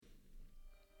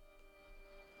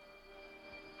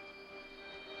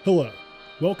Hello,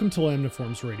 welcome to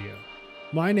Lamniforms Radio.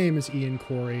 My name is Ian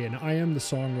Corey, and I am the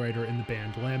songwriter in the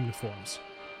band Lamniforms.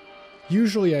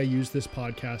 Usually I use this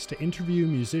podcast to interview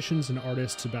musicians and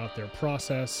artists about their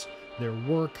process, their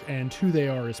work, and who they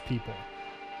are as people.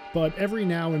 But every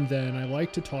now and then I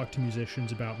like to talk to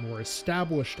musicians about more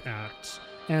established acts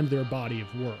and their body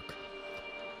of work.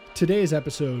 Today's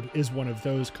episode is one of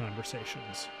those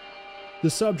conversations. The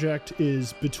subject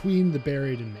is Between the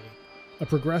Buried and Me, a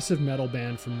progressive metal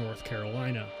band from North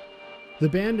Carolina. The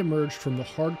band emerged from the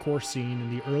hardcore scene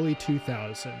in the early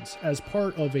 2000s as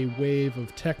part of a wave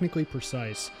of technically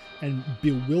precise and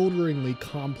bewilderingly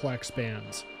complex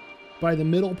bands. By the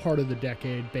middle part of the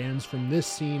decade, bands from this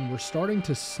scene were starting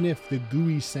to sniff the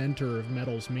gooey center of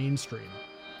metal's mainstream.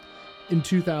 In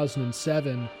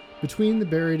 2007, Between the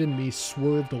Buried and Me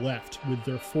swerved left with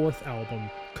their fourth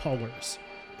album, Colors,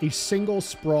 a single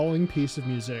sprawling piece of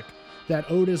music that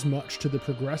owed as much to the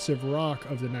progressive rock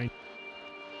of the 90s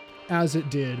as it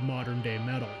did modern-day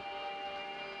metal.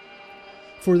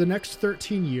 For the next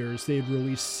 13 years, they'd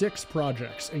released 6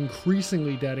 projects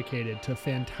increasingly dedicated to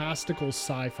fantastical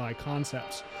sci-fi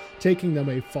concepts, taking them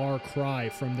a far cry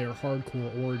from their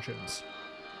hardcore origins.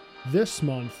 This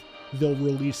month, they'll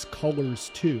release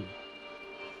Colors 2.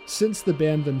 Since the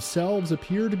band themselves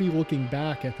appear to be looking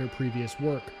back at their previous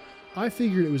work, I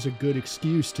figured it was a good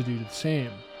excuse to do the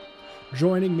same.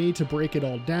 Joining me to break it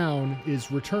all down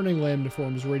is returning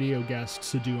Lamniforms radio guest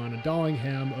Saduana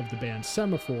Dollingham of the band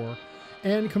Semaphore,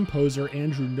 and composer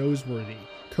Andrew Noseworthy,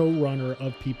 co-runner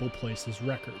of People Places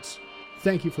Records.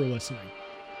 Thank you for listening.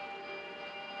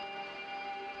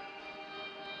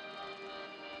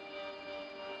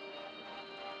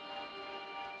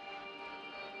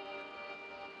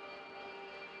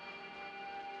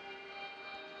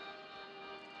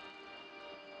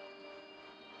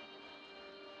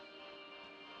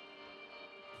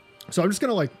 So I'm just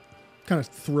going to kind of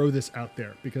throw this out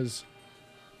there because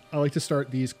I like to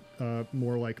start these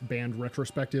more like band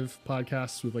retrospective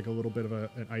podcasts with like a little bit of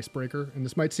an icebreaker. And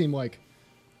this might seem like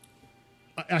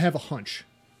I have a hunch.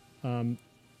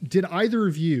 Did either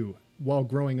of you, while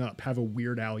growing up, have a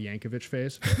Weird Al Yankovic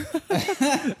phase?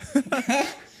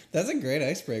 That's a great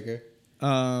icebreaker.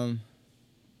 I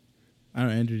don't know,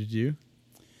 Andrew, did you?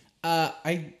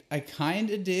 I kind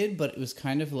of did, but it was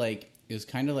kind of like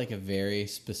a very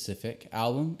specific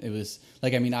album. It was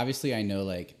like, I mean, obviously I know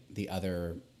like the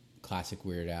other classic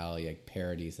Weird Al like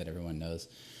parodies that everyone knows,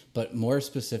 but more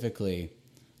specifically,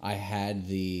 I had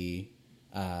the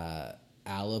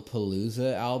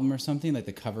Alapalooza album or something. Like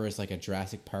the cover is like a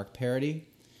Jurassic Park parody,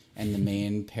 and the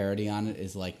main parody on it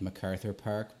is like MacArthur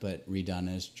Park, but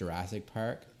redone as Jurassic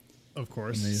Park. Of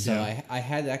course. So I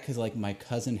had that because like my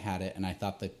cousin had it, and I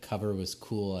thought the cover was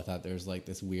cool. I thought there was like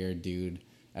this weird dude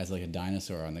as like a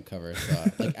dinosaur on the cover. So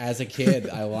like as a kid,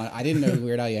 I didn't know who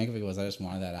Weird Al Yankovic was. I just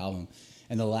wanted that album.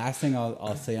 And the last thing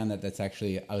I'll say on that's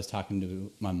actually, I was talking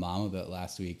to my mom about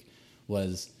last week,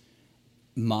 was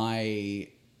my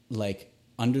like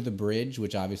Under the Bridge,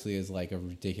 which obviously is like a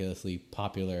ridiculously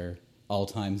popular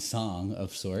all-time song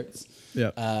of sorts,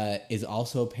 is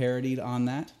also parodied on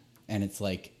that. And it's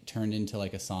like turned into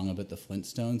like a song about the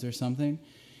Flintstones or something.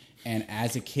 And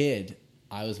as a kid,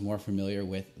 I was more familiar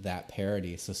with that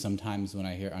parody. So sometimes when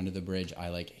I hear Under the Bridge, I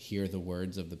like hear the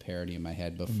words of the parody in my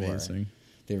head before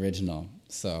the original.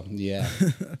 So yeah,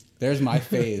 there's my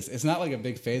phase. It's not like a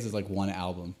big phase. It's like one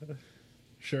album.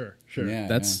 Sure. Yeah,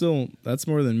 That's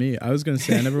more than me. I was going to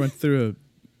say I never went through a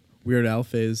Weird Al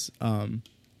phase,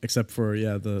 except for,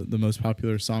 the most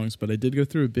popular songs. But I did go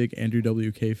through a big Andrew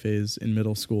WK phase in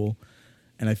middle school.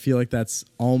 And I feel like that's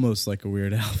almost like a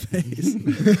Weird Al phase.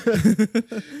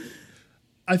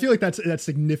 I feel like that's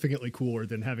significantly cooler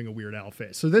than having a Weird Al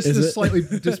phase. So this slightly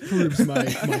disproves my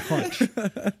hunch,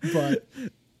 but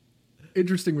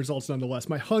interesting results nonetheless.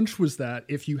 My hunch was that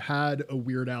if you had a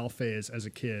Weird Al phase as a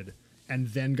kid and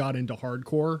then got into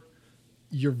hardcore,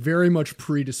 you're very much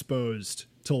predisposed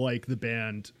to like the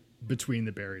band Between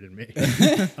the Buried and Me.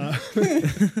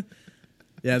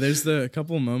 Yeah, there's a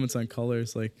couple of moments on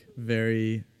Colors, like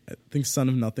I think Son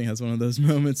of Nothing has one of those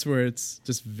moments where it's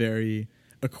just very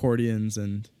accordions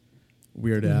and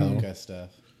Weird Al. Polka stuff.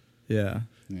 Yeah.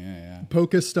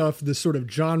 Polka stuff, the sort of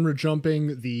genre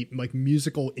jumping, the like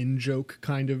musical in-joke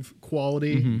kind of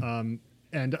quality. Mm-hmm.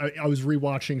 And I was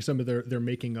rewatching some of their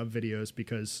making of videos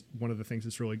because one of the things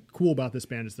that's really cool about this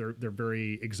band is they're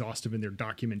very exhaustive in their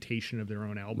documentation of their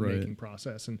own album making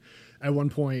process. And at one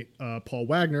point, Paul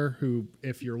Wagner, who,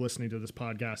 if you're listening to this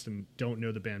podcast and don't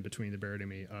know the band Between the Buried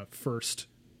and Me, first,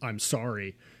 I'm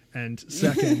sorry. And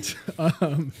second,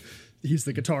 he's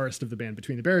the guitarist of the band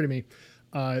Between the Buried and Me.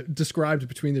 described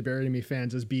Between the Buried and Me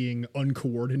fans as being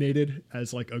uncoordinated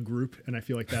as like a group, and I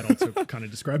feel like that also kind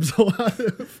of describes a lot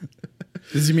of.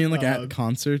 Does he mean like at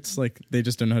concerts, like they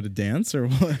just don't know how to dance, or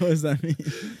what does that mean?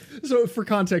 So for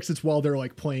context, it's while they're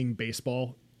like playing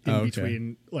baseball in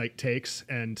between like takes,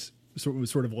 and so it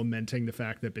was sort of lamenting the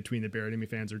fact that Between the Buried and Me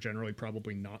fans are generally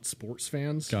probably not sports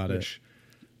fans. Got it.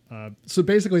 So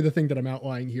basically, the thing that I'm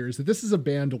outlining here is that this is a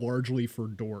band largely for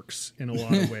dorks in a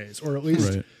lot of ways, or at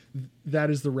least that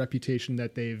is the reputation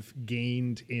that they've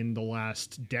gained in the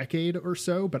last decade or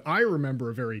so. But I remember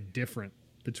a very different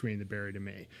Between the Buried and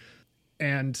Me.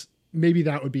 And maybe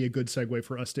that would be a good segue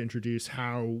for us to introduce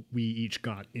how we each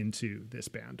got into this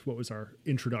band. What was our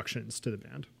introductions to the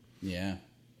band? Yeah.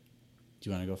 Do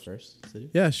you want to go first, Sidhu?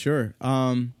 Yeah, sure.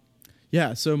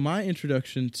 So my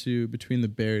introduction to Between the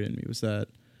Buried and Me was that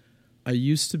I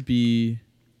used to be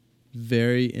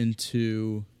very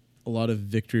into a lot of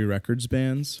Victory Records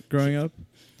bands growing up,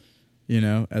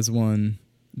 as one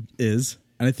is.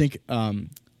 And I think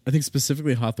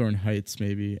specifically Hawthorne Heights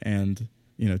maybe, and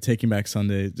Taking Back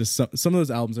Sunday, just some of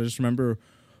those albums. I just remember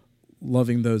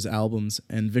loving those albums.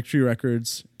 And Victory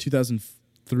Records,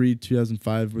 2003,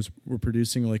 2005 were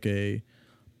producing like a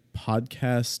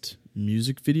podcast,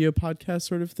 music video podcast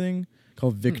sort of thing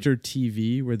called Victor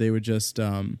TV, where they would just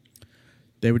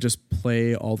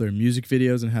play all their music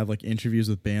videos and have like interviews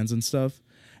with bands and stuff.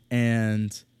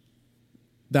 And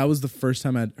that was the first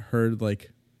time I'd heard like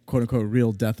quote unquote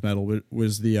real death metal.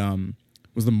 Was the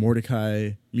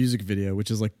Mordecai music video,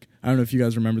 which is like, I don't know if you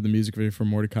guys remember the music video for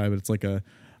Mordecai, but it's like a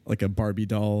Barbie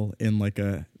doll in like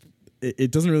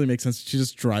it doesn't really make sense. She's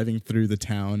just driving through the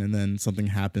town and then something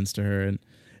happens to her, and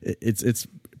it's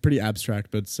pretty abstract,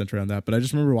 but it's centered around that. But I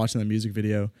just remember watching that music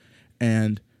video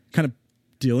and kind of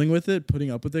dealing with it,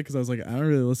 putting up with it, because I was like, I don't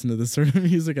really listen to this sort of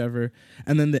music ever.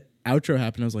 And then the outro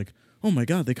happened. I was like, oh my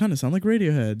God, they kind of sound like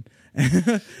Radiohead.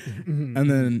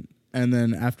 And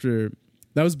then after,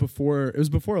 it was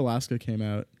before Alaska came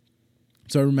out.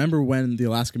 So I remember when the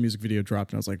Alaska music video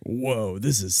dropped, and I was like, whoa,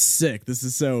 this is sick. This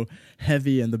is so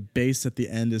heavy, and the bass at the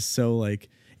end is so like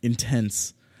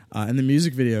intense. And the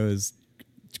music video is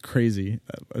crazy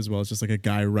as well. It's just like a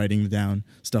guy writing down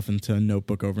stuff into a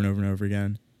notebook over and over and over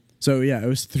again. So yeah, it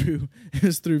was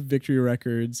through Victory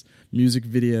Records music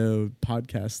video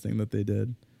podcast thing that they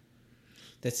did.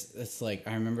 That's like,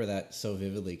 I remember that so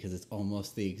vividly because it's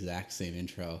almost the exact same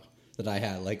intro that I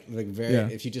had. Like very,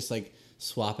 if you just like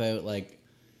swap out like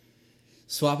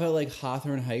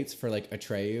Hawthorne Heights for like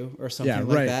Atreyu or something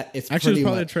like that. It's actually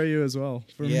probably Atreyu as well.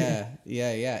 For me. Yeah.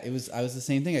 I was the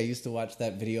same thing. I used to watch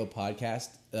that video podcast.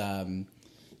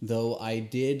 Though I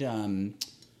did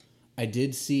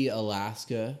see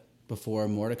Alaska before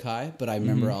Mordecai, but I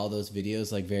remember all those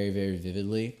videos like very, very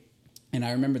vividly. And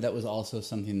I remember that was also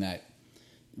something that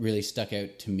really stuck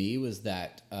out to me, was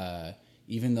that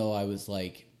even though I was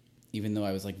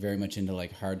very much into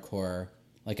like hardcore,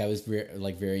 like I was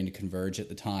very into Converge at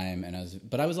the time,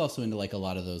 but I was also into like a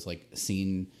lot of those like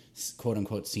scene, quote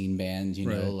unquote scene bands,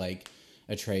 like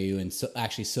Atreyu and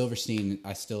actually Silverstein.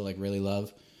 I still like really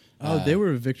love. Oh, they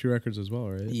were Victory Records as well,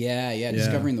 right? Yeah.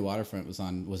 Discovering the Waterfront was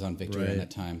on Victory at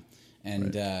that time,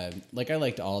 and I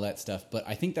liked all that stuff. But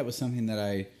I think that was something that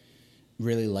I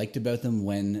really liked about them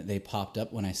when they popped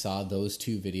up. When I saw those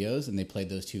two videos and they played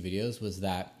those two videos, was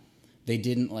that they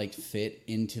didn't like fit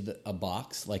into a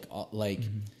box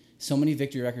so many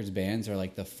Victory Records bands are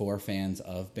like the for fans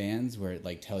of bands, where it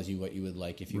like tells you what you would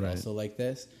like if you also like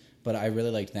this. But I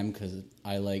really liked them because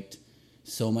I liked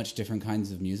so much different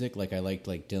kinds of music. Like I liked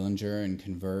like Dillinger and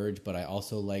Converge, but I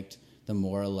also liked the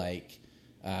more like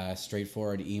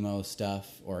straightforward emo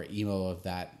stuff, or emo of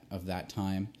that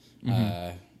time,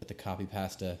 with the copy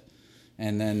pasta,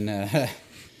 and then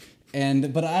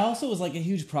but I also was like a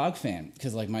huge prog fan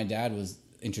because like my dad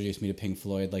introduced me to Pink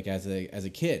Floyd like as a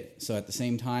kid. So at the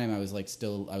same time I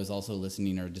was also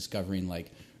listening or discovering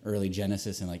like early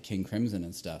Genesis and like King Crimson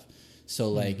and stuff. So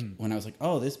like when I was like,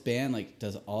 oh, this band like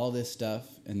does all this stuff,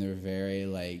 and they're very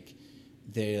like,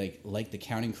 they like the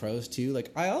Counting Crows too.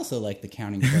 Like I also like the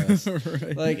Counting Crows.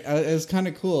 Right. Like it was kind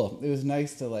of cool. It was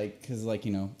nice to like, because like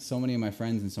so many of my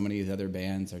friends and so many of these other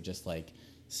bands are just like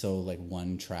so like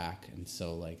one track and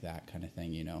so like that kind of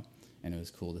thing, And it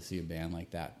was cool to see a band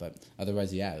like that. But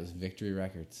otherwise, yeah, it was Victory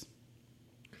Records.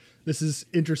 This is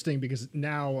interesting because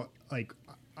now like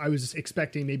I was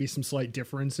expecting maybe some slight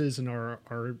differences in our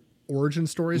origin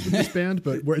stories with this band,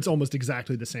 but where it's almost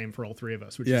exactly the same for all three of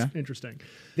us, which is interesting.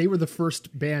 They were the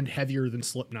first band heavier than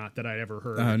Slipknot that I'd ever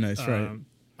heard. Oh, nice, right.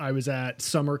 I was at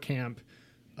summer camp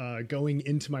going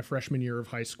into my freshman year of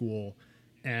high school,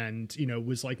 and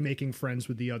was like making friends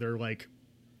with the other like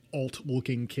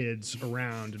alt-looking kids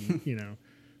around, and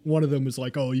one of them was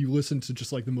like, "Oh, you listen to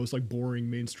just like the most like boring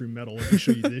mainstream metal. Let me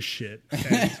show you this shit."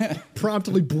 And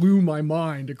promptly blew my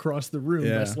mind across the room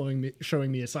by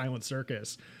showing me a Silent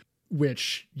Circus,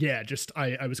 which just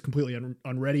I was completely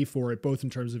unready for it, both in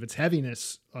terms of its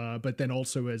heaviness, but then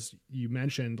also, as you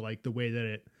mentioned, like the way that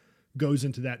it goes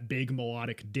into that big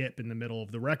melodic dip in the middle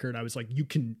of the record. I was like, you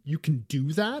can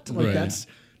do that? Like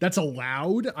that's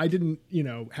allowed. I didn't,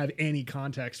 have any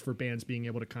context for bands being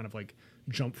able to kind of like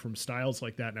jump from styles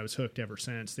like that. And I was hooked ever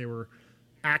since. They were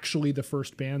actually the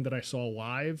first band that I saw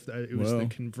live. It was the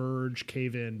Converge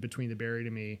Cave In Between the Buried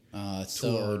and Me. It's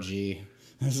so OG.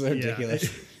 That's so ridiculous.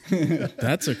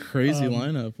 That's a crazy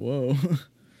lineup. Whoa.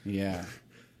 Yeah.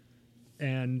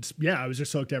 And I was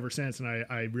just hooked ever since. And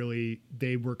I really,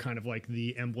 they were kind of like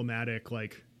the emblematic,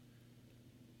 like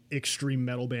extreme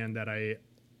metal band that I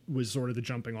was sort of the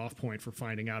jumping off point for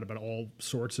finding out about all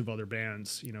sorts of other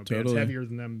bands, bands heavier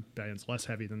than them, bands less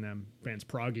heavy than them, bands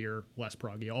proggier, less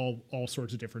proggy, all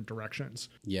sorts of different directions.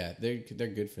 Yeah. They're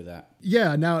good for that.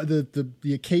 Yeah. Now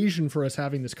the occasion for us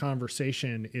having this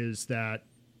conversation is that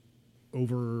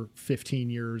over 15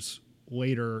 years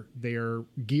later, they are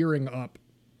gearing up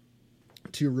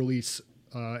to release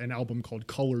an album called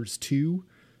Colors 2,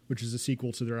 which is a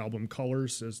sequel to their album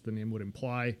Colors, as the name would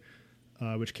imply,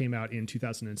 which came out in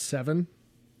 2007.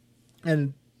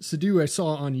 And Sadhu, I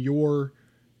saw on your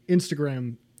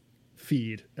Instagram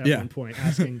feed at one point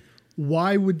asking,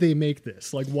 why would they make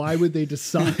this? Like, why would they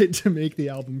decide to make the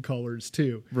album Colors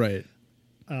 2? Right.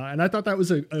 And I thought that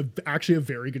was actually a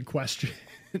very good question.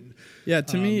 Yeah,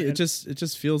 to me, it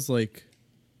just feels like,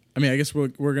 I mean, I guess we're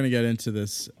going to get into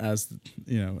this as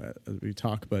we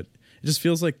talk, but it just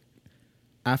feels like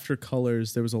after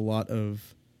Colors, there was a lot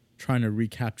of trying to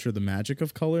recapture the magic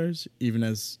of Colors, even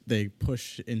as they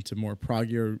push into more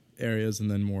proggier areas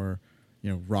and then more,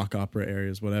 rock opera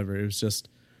areas, whatever. It was just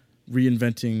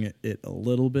reinventing it a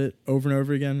little bit over and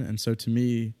over again. And so to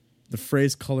me, the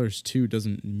phrase Colors 2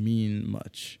 doesn't mean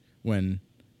much when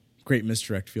Great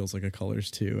Misdirect feels like a Colors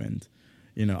 2 and,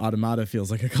 Automata feels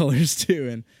like a Colors 2.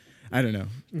 And I don't know.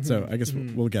 Mm-hmm. So I guess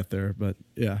we'll get there, but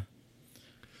yeah.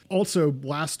 Also,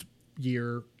 last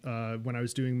year, when I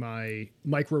was doing my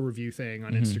micro review thing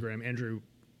on Instagram, Andrew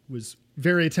was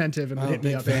very attentive and would hit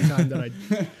me up anytime that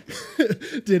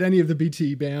I did any of the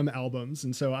BT BAM albums.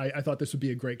 And so I thought this would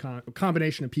be a great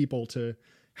combination of people to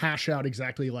hash out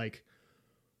exactly like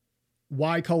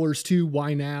why Colors 2,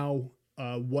 why now,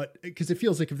 because it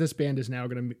feels like if this band is now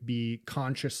going to be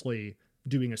consciously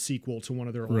doing a sequel to one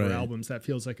of their older albums, that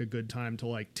feels like a good time to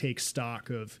like take stock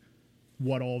of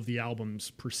what all of the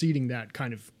albums preceding that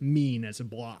kind of mean as a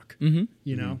block,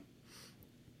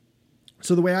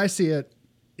 So the way I see it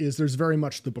is there's very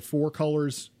much the before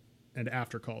Colors and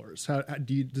after Colors. How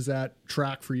does that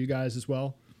track for you guys as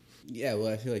well? Yeah, well,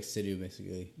 I feel like Sidhu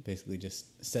basically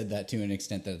just said that to an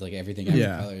extent that like everything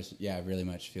after Colors, really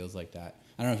much feels like that.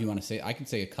 I don't know if you want to say. I could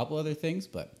say a couple other things,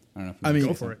 but I don't know. If you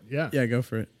go for it. Yeah, go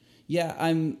for it. Yeah,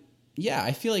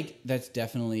 I feel like there's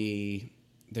definitely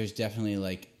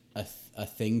like a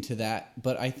thing to that,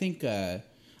 but I think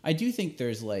I do think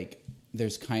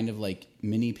there's kind of like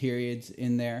mini periods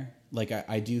in there. Like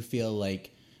I do feel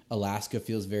like Alaska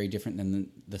feels very different than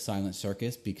the Silent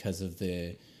Circus because of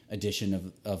the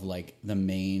addition of like the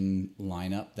main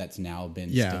lineup that's now been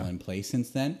still in place since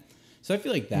then. So I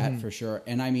feel like that for sure.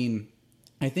 And I mean,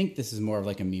 I think this is more of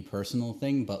like a me personal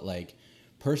thing, but like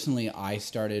personally, I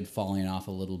started falling off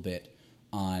a little bit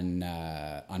on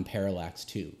Parallax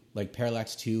 2. Like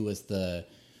Parallax 2 was the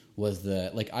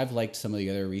like I've liked some of the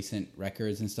other recent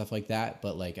records and stuff like that,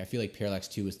 but like I feel like Parallax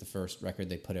 2 was the first record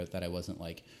they put out that I wasn't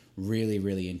like really,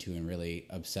 really into and really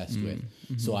obsessed with.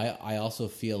 Mm-hmm. So I also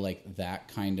feel like that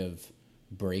kind of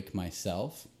break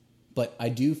myself. But I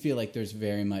do feel like there's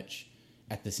very much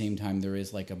at the same time there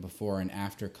is like a before and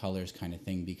after Colors kind of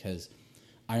thing, because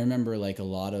I remember like a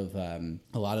lot of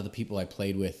the people I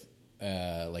played with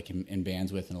like in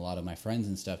bands with and a lot of my friends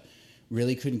and stuff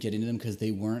really couldn't get into them because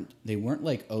they weren't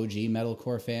like OG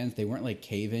metalcore fans. They weren't like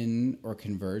Cave In or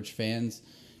Converge fans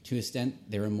to an extent.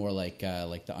 They were more like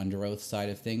the Underoath side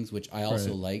of things, which I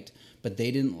also liked, but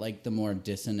they didn't like the more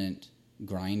dissonant,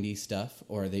 grindy stuff,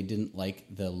 or they didn't like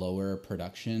the lower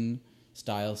production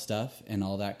style stuff and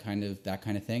all that kind of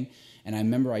thing. And I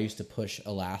remember I used to push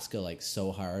Alaska like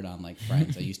so hard on like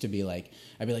friends. I used to be like,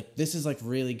 I'd be like, this is like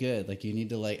really good. Like you need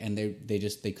to like, and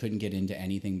they couldn't get into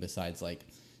anything besides like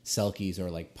Selkies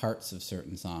or like parts of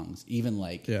certain songs, even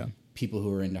like people who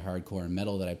were into hardcore and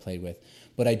metal that I played with.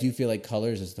 But I do feel like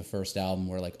Colors is the first album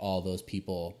where like all those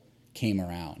people came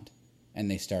around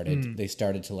and they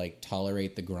started to like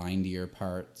tolerate the grindier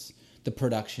parts, the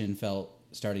production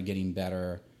started getting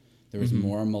better. There was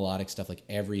more melodic stuff. Like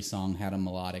every song had a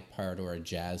melodic part or a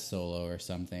jazz solo or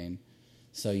something.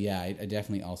 So yeah, I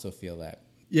definitely also feel that.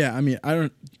 Yeah, I mean, I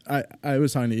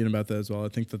was talking to Ian about that as well. I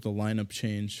think that the lineup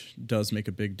change does make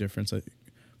a big difference.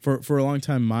 For a long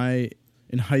time,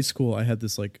 in high school, I had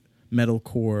this like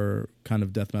metalcore kind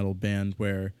of death metal band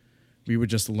where we would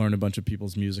just learn a bunch of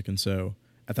people's music, and so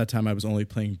at that time I was only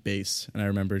playing bass, and I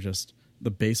remember just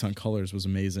the bass on Colors was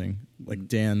amazing. Like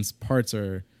Dan's parts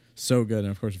are so good,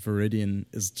 and of course Viridian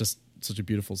is just such a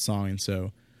beautiful song, and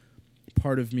so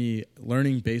part of me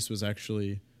learning bass was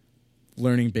actually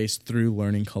learning bass through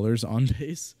learning Colors on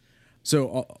bass.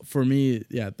 So for me,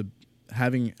 yeah,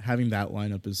 having that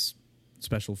lineup is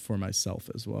special for myself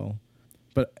as well.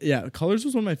 But yeah, Colors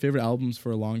was one of my favorite albums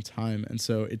for a long time, and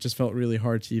so it just felt really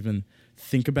hard to even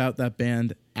think about that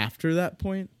band after that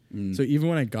point. So even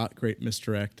when I got Great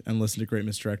Misdirect and listened to Great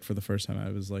Misdirect for the first time,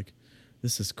 I was like,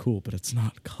 this is cool, but it's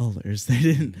not Colors.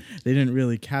 They didn't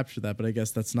really capture that, but I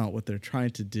guess that's not what they're trying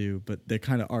to do, but they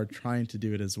kind of are trying to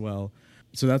do it as well.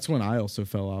 So that's when I also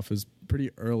fell off, is pretty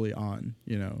early on,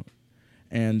 you know.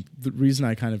 And the reason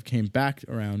I kind of came back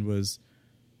around was,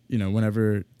 you know,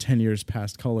 whenever 10 years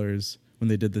past Colors, when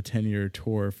they did the 10-year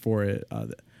tour for it,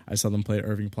 I saw them play at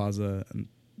Irving Plaza and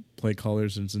play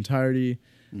Colors in its entirety.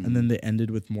 And then they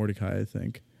ended with Mordecai, I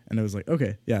think. And I was like,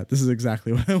 okay, yeah, this is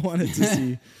exactly what I wanted to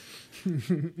see.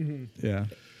 Yeah.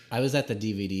 I was at the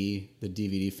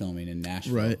DVD filming in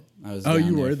Nashville. Right. I was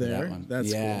you were for there? that one.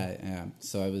 That's cool. Yeah.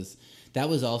 So that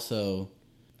was also,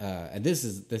 and this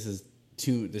is there's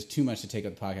too much to take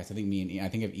up the podcast. I think I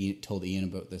think I've told Ian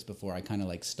about this before. I kind of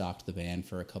like stalked the band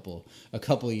for a couple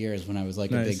of years when I was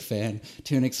like a big fan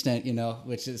to an extent, you know,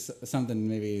 which is something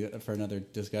maybe for another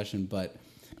discussion. But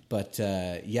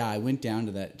yeah, I went down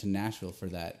to Nashville for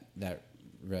that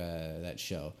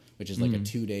show, which is like a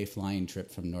 2-day flying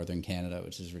trip from Northern Canada,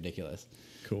 which is ridiculous.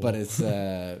 Cool. But it's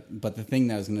but the thing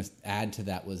that I was going to add to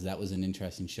that was an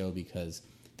interesting show because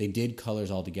they did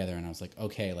Colors all together, and I was like,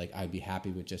 okay, like I'd be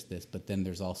happy with just this. But then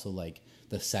there's also like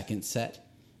the second set.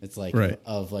 It's like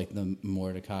of like the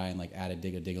Mordecai and like Added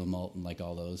Digga Diggle and like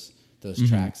all those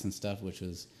tracks and stuff, which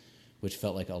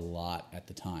felt like a lot at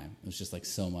the time. It was just like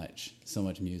so much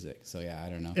music. So yeah,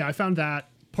 I don't know. Yeah, I found that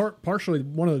partially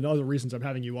one of the other reasons I'm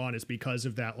having you on is because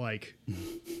of that like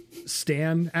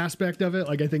stan aspect of it.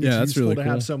 Like I think it's useful really to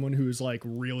cool. have someone who's like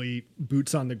really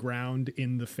boots on the ground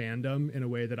in the fandom in a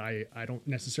way that I don't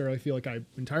necessarily feel like I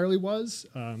entirely was.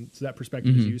 So that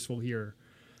perspective is useful here.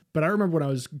 But I remember when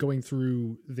I was going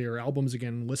through their albums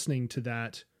again, listening to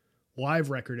that live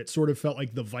record, it sort of felt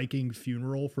like the Viking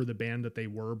funeral for the band that they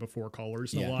were before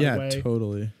Colors in a lot of way. Yeah,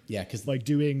 totally. Yeah, because like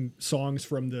doing songs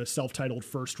from the self-titled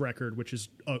first record, which is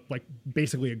like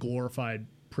basically a glorified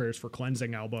Prayers for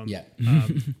Cleansing album. Yeah.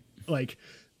 Like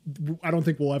I don't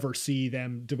think we'll ever see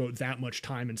them devote that much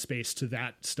time and space to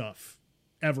that stuff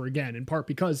ever again, in part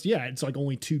because it's like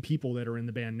only 2 people that are in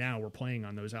the band now were playing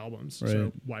on those albums. Right.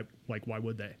 So why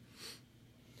would they?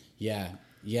 Yeah.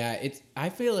 I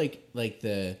feel like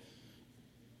it's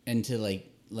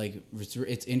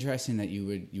interesting that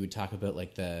you would talk about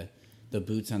like the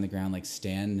boots on the ground, like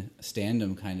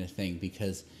stand-em kind of thing,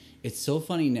 because it's so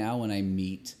funny now when I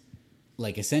meet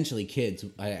like essentially kids.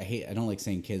 I don't like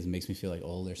saying kids, it makes me feel like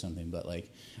old or something, but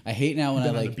like I hate now when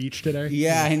I like on the beach today.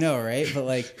 Yeah, I know, right? But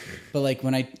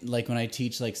when I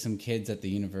teach like some kids at the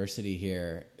university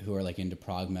here who are like into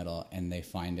prog metal, and they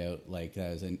find out like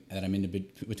that I'm into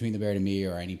Between the Buried and Me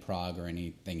or any prog or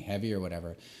anything heavy or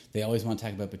whatever, they always want to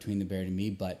talk about Between the Buried and Me.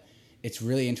 But it's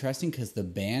really interesting because the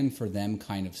band for them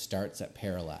kind of starts at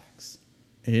Parallax.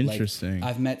 Interesting. Like,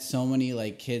 I've met so many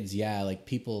like kids, like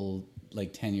people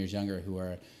like 10 years younger who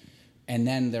are, and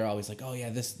then they're always like, oh yeah,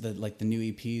 the new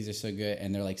EPs are so good,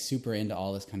 and they're like super into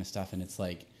all this kind of stuff, and it's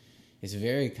like it's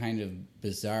very kind of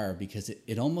bizarre because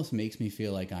it almost makes me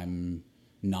feel like I'm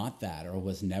not that or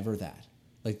was never that.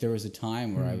 Like there was a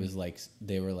time where I was like,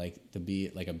 they were like a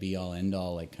be all end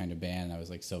all like kind of band. I was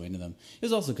like so into them. It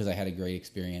was also because I had a great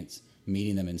experience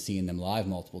meeting them and seeing them live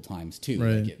multiple times too.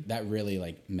 Right. Like that really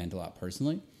like meant a lot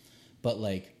personally. But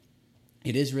like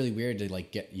it is really weird to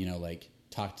like get, you know, like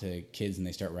talk to kids and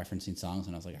they start referencing songs,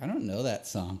 and I was like, I don't know that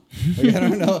song. Like I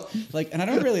don't know, like, and I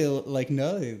don't really like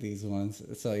know these ones.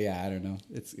 So yeah, I don't know.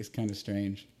 It's kind of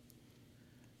strange.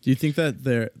 Do you think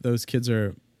that those kids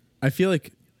are? I feel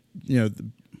like, you know,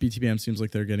 the BTBM seems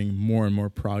like they're getting more and more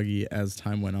proggy as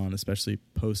time went on, especially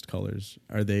post Colors.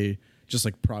 Are they just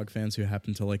like prog fans who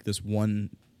happen to like this one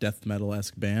death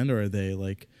metal-esque band, or are they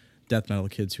like death metal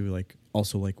kids who like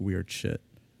also like weird shit?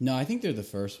 No, I think they're the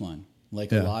first one.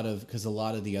 Like a lot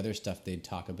of the other stuff they'd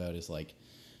talk about is like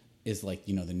is like,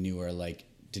 you know, the newer like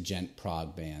djent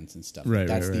prog bands and stuff. Right,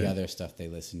 That's right, the right. other stuff they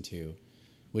listen to,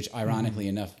 which ironically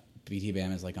enough, BT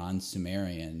Bam is like on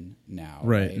Sumerian now.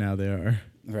 Right now they are.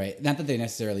 Right. Not that they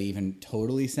necessarily even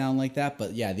totally sound like that,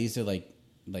 but yeah, these are like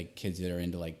kids that are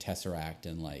into like Tesseract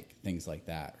and like things like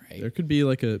that, right? There could be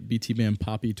like a BT Bam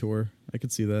Poppy tour. I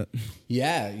could see that.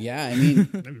 Yeah. I mean,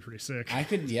 That'd be pretty sick. I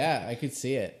could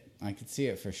see it. I could see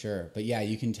it for sure. But yeah,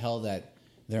 you can tell that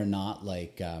they're not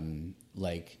like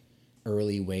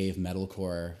early wave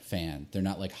metalcore fan. They're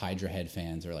not like Hydra Head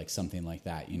fans or like something like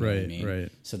that. You know what I mean?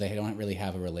 Right. So they don't really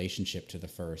have a relationship to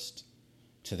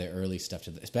the early stuff,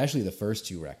 especially the first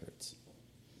two records.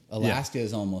 Alaska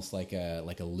is almost like a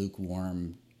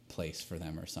lukewarm place for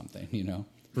them or something, you know?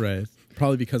 Right.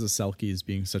 Probably because of Selkies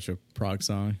being such a prog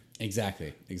song.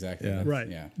 Exactly. Yeah. Right.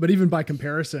 Yeah. But even by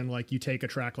comparison, like you take a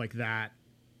track like that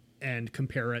and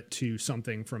compare it to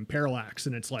something from Parallax,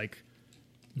 and it's like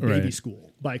Baby Right.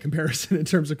 School by comparison in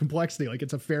terms of complexity. Like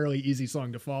it's a fairly easy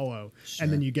song to follow. Sure.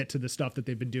 And then you get to the stuff that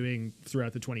they've been doing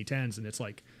throughout the 2010s, and it's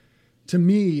like, to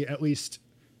me at least,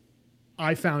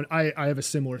 I found I have a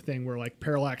similar thing where like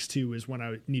Parallax 2 is when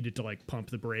I needed to like pump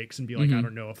the brakes and be like, I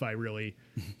don't know if I really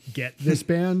get this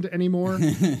band anymore.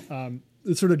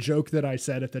 The sort of joke that I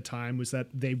said at the time was that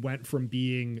they went from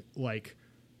being like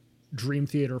Dream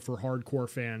Theater for hardcore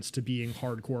fans to being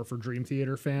hardcore for Dream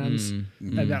Theater fans.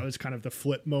 And that was kind of the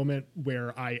flip moment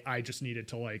where I just needed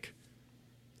to like,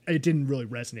 it didn't really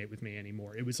resonate with me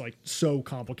anymore. It was like so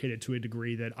complicated to a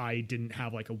degree that I didn't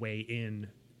have like a way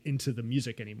into the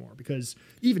music anymore, because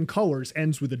even Colors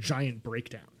ends with a giant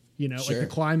breakdown. You know, Sure. like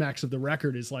the climax of the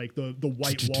record is like the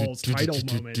White Walls title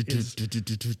moment is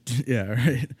Yeah,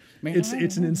 right.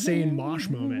 it's an insane mosh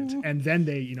moment, and then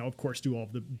they, you know, of course, do all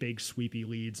of the big sweepy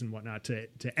leads and whatnot to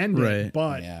end Right. it.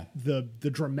 But Yeah. the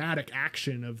dramatic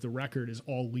action of the record is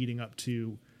all leading up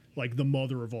to like the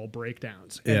mother of all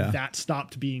breakdowns, and Yeah. that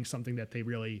stopped being something that they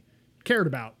really cared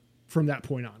about from that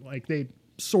point on. Like they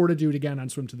sort of do it again on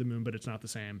Swim to the Moon, but it's not the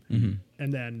same.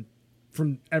 And then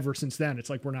from ever since then, it's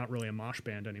like we're not really a mosh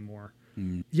band anymore.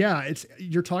 Yeah,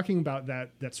 you're talking about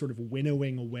that sort of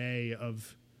winnowing away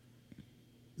of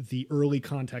the early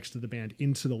context of the band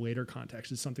into the later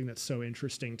context is something that's so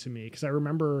interesting to me, because I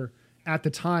remember at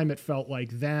the time it felt like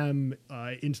them,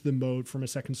 Into the Mode, From a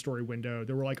Second Story Window,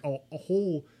 there were like a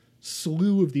whole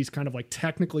slew of these kind of like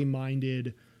technically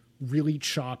minded, really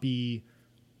choppy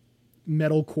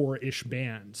metalcore-ish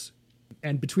bands.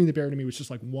 And Between the Bear and Me was just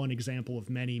like one example of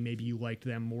many. Maybe you liked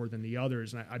them more than the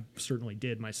others, and I certainly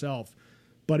did myself.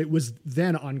 But it was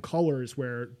then on Colors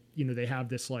where, you know, they have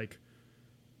this like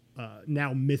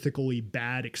now mythically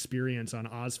bad experience on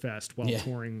Ozfest while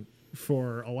touring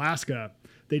for Alaska.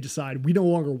 They decide we no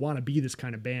longer want to be this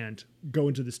kind of band. Go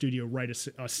into the studio, write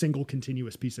a single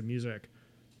continuous piece of music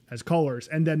as Colors,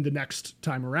 and then the next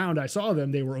time around I saw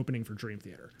them, they were opening for Dream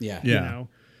Theater. Yeah. You Yeah. know,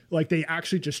 like they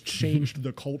actually just changed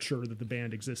the culture that the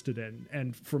band existed in.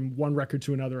 And from one record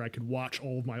to another, I could watch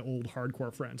all of my old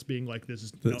hardcore friends being like, this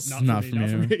is not for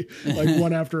me, like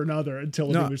one after another,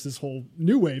 until there was this whole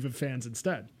new wave of fans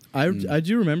instead. I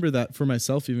do remember that for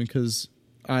myself, even because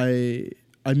I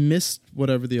missed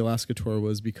whatever the Alaska tour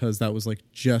was, because that was like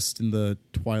just in the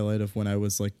twilight of when I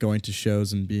was like going to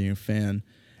shows and being a fan.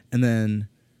 And then,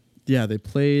 yeah, they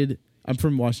played. I'm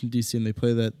from Washington, D.C., and they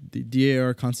played at the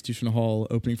DAR Constitutional Hall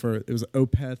opening for, it was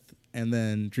Opeth and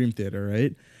then Dream Theater,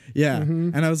 right? Yeah.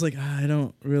 And I was like, I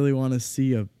don't really want to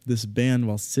see this band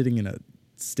while sitting in a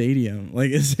stadium,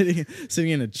 like sitting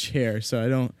in a chair, so I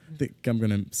don't think I'm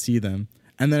going to see them.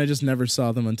 And then I just never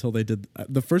saw them until they did.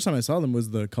 The first time I saw them was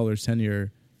the Colors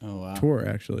 10-year tour,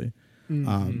 actually.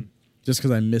 Just because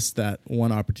I missed that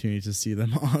one opportunity to see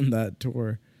them on that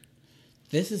tour.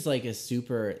 This is like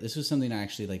this was something I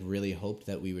actually like really hoped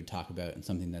that we would talk about, and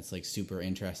something that's like super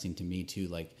interesting to me too,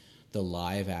 like the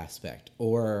live aspect,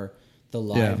 or the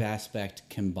live aspect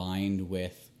combined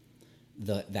with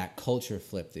that culture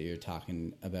flip that you're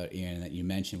talking about, Ian, and that you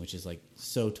mentioned, which is like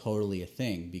so totally a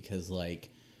thing, because like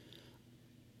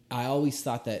I always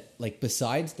thought that like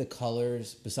besides the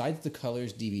Colors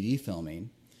DVD filming,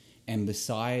 and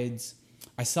besides,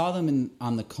 I saw them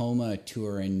on the Coma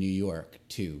tour in New York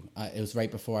too. It was right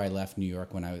before I left New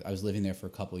York, when I was living there for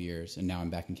a couple of years, and now I'm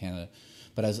back in Canada.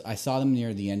 But I saw them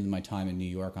near the end of my time in New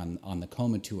York on the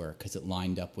Coma tour, because it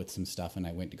lined up with some stuff, and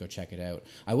I went to go check it out.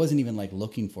 I wasn't even like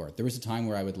looking for it. There was a time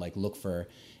where I would like look for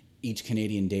each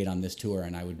Canadian date on this tour,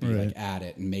 and I would be like at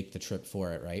it and make the trip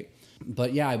for it, right?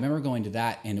 But yeah, I remember going to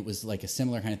that, and it was like a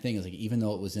similar kind of thing. It was like, even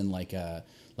though it was in like a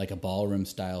ballroom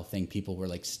style thing, people were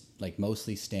like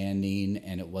mostly standing,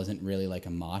 and it wasn't really like a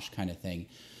mosh kind of thing.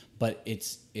 But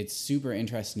it's super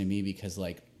interesting to me, because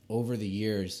like over the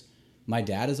years, my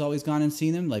dad has always gone and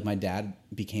seen them. Like my dad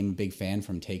became a big fan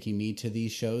from taking me to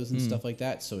these shows and stuff like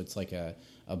that. So it's like a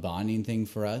bonding thing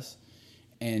for us.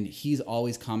 And he's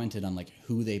always commented on like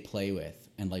who they play with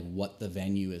and like what the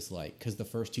venue is like. Because the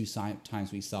first two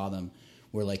times we saw them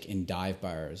were like in dive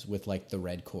bars with like the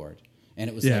Red Chord. And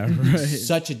it was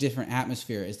such a different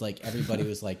atmosphere. It's like everybody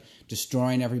was like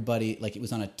destroying everybody. Like it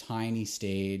was on a tiny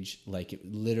stage. Like it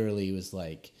literally was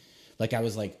like I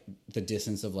was like the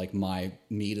distance of like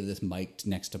me to this mic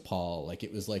next to Paul. Like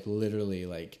it was like literally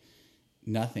like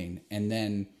nothing. And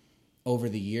then over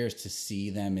the years to see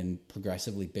them in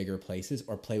progressively bigger places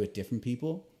or play with different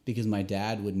people, because my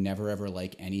dad would never ever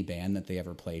like any band that they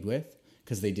ever played with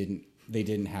because they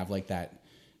didn't have like that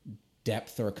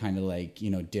depth or kind of like,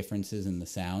 you know, differences in the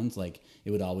sounds. Like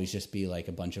it would always just be like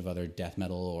a bunch of other death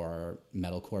metal or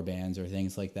metalcore bands or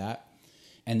things like that.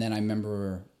 And then I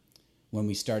remember when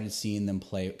we started seeing them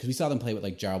play, because we saw them play with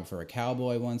like Job for a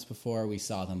Cowboy once before. We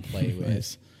saw them play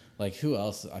with like who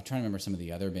else? I'm trying to remember some of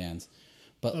the other bands.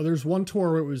 But there's one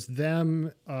tour where it was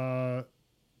them,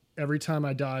 Every Time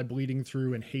I Die, Bleeding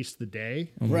Through, and Haste the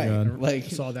Day. Oh my God. Like I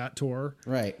saw that tour.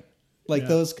 Right. Like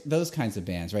those kinds of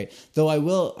bands, right? Though I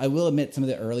will admit some of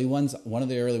the early ones, one of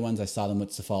the early ones I saw them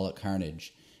with Cephalic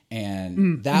Carnage.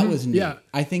 And that was neat. Yeah.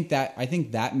 I think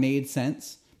that made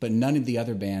sense, but none of the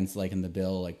other bands like in the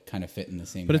bill like kind of fit in the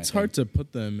same. But it's hard to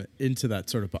put them into that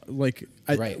sort of like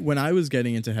Right. When I was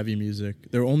getting into heavy music,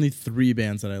 there were only 3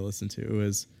 bands that I listened to. It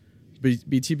was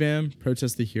BT Bam,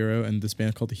 Protest the Hero, and this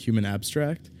band called The Human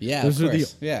Abstract. Yeah, those of are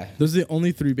course. Those are the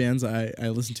only 3 bands I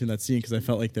listened to in that scene because I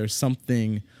felt like there's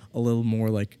something a little more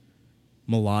like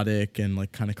melodic and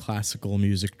like kind of classical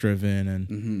music driven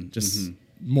and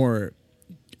more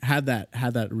had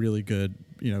that really good,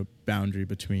 you know, boundary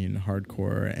between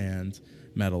hardcore and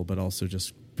metal, but also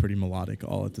just pretty melodic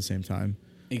all at the same time.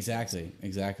 Exactly.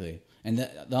 And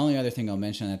the only other thing I'll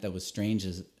mention that was strange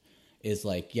is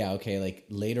like, yeah, okay, like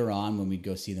later on when we'd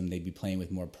go see them, they'd be playing with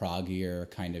more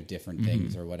proggier kind of different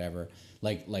things or whatever,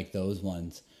 like those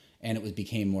ones. And it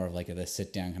became more of like a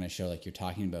sit down kind of show like you're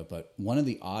talking about. But one of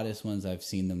the oddest ones I've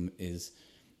seen them is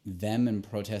them and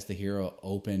Protest the Hero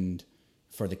opened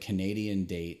for the Canadian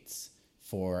dates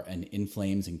for an In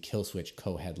Flames and Killswitch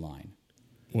co-headline.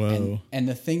 Whoa. And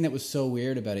the thing that was so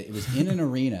weird about it was in an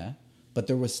arena, but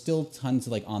there was still tons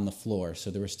like on the floor.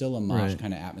 So there was still a mosh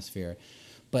kind of atmosphere.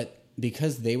 But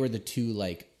because they were the 2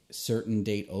 like certain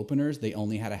date openers, they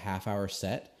only had a half-hour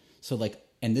set. So like,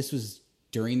 and this was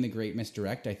during the Great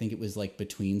Misdirect. I think it was like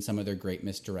between some of their Great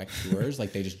Misdirect tours.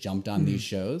 Like they just jumped on these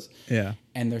shows. Yeah.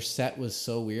 And their set was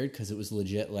so weird because it was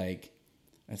legit like,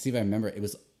 let's see if I remember. It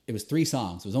was 3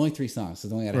 songs. It was only 3 songs. So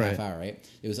they only had a half hour, right?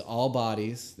 It was All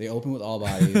Bodies. They opened with All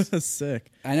Bodies. That's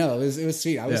sick. I know. It was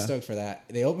sweet. I was stoked for that.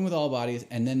 They opened with All Bodies,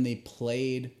 and then they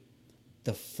played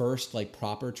the first like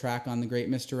proper track on the Great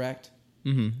Misdirect.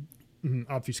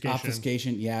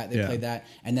 Obfuscation. Yeah, they played that,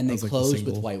 and then they closed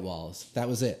with White Walls. That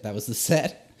was it. That was the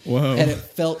set. Whoa! And it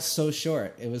felt so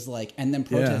short. It was like, and then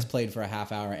Protest played for a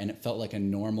half hour, and it felt like a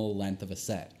normal length of a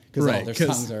set because all their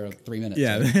songs are 3 minutes.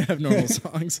 Yeah, right? they have normal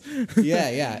songs.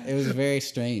 yeah. It was very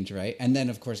strange, right? And then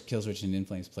of course, Killswitch and In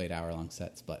Flames played hour-long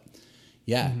sets, but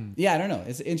yeah, I don't know.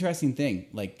 It's an interesting thing,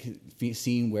 like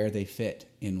seeing where they fit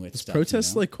in with stuff.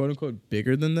 Protest, you know? like quote unquote,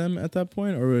 bigger than them at that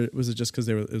point, or was it just because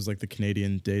it was like the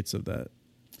Canadian dates of that?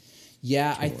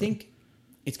 Yeah, tour? I think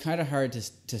it's kind of hard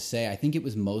to say. I think it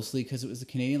was mostly because it was the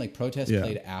Canadian. Like Protest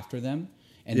played after them,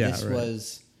 and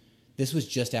this was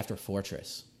just after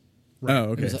Fortress. Right. Oh,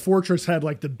 okay. Fortress had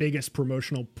like the biggest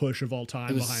promotional push of all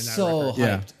time behind that record. Hyped.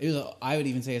 Yeah. It was. I would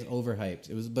even say it's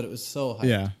overhyped. But it was so hyped.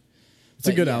 Yeah. It's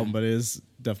a good album, but it is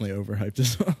definitely overhyped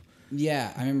as well.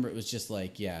 Yeah, I remember it was just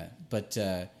like, but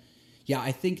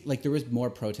I think like there was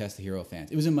more Protest the Hero fans.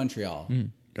 It was in Montreal.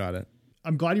 Got it.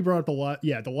 I'm glad you brought up the live.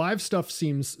 Yeah, the live stuff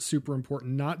seems super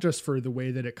important, not just for the way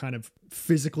that it kind of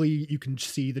physically you can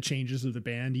see the changes of the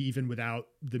band even without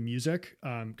the music.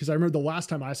 Because I remember the last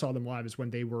time I saw them live is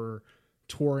when they were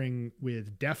touring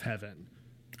with Deaf Heaven.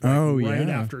 Right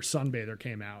after Sunbather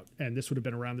came out, and this would have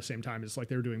been around the same time as like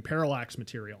they were doing Parallax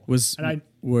material.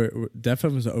 Were Def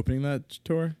Heaven was opening that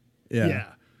tour? Yeah.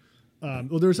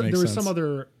 Well, there was some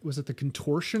other. Was it the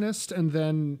Contortionist and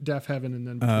then Deaf Heaven and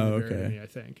then Bury Me, I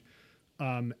think.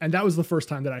 And that was the first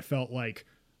time that I felt like,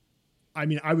 I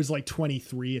mean, I was like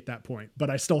 23 at that point,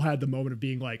 but I still had the moment of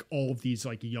being like all of these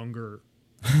like younger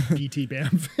BT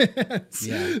Bam fans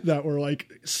that were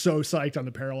like so psyched on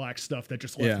the Parallax stuff that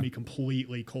just left me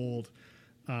completely cold.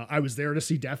 I was there to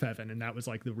see Deaf Heaven, and that was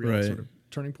like the real sort of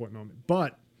turning point moment.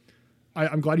 But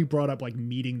I'm glad you brought up like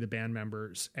meeting the band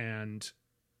members and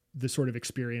the sort of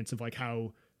experience of like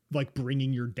how like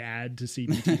bringing your dad to see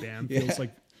BT Bam feels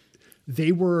like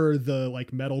they were the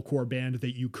like metalcore band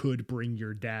that you could bring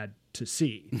your dad to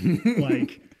see.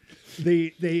 Like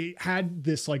they had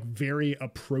this like very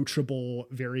approachable,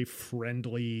 very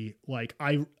friendly, like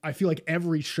I feel like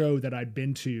every show that I'd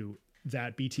been to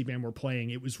that BT Bam were playing,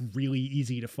 it was really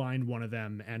easy to find one of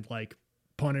them and like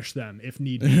punish them if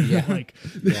need be. Like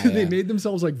they made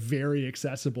themselves like very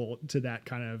accessible to that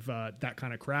kind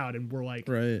of crowd. And we're like,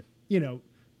 you know,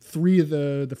 3 of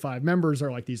the 5 members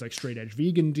are like these like straight edge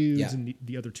vegan dudes, and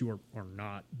the other 2 are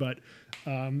not. But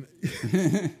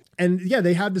and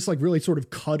they had this like really sort of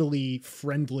cuddly,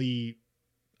 friendly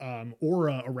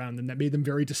aura around them that made them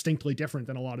very distinctly different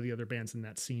than a lot of the other bands in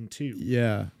that scene too.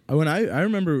 Yeah, when I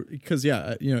remember, because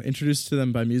introduced to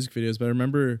them by music videos, but I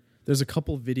remember there's a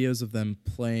couple videos of them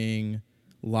playing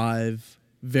live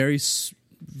very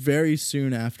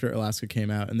soon after Alaska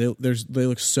came out, and they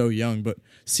look so young, but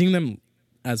seeing them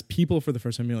as people for the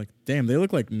first time, you're like, damn, they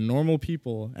look like normal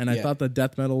people. And I thought that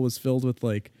death metal was filled with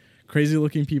like crazy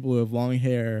looking people who have long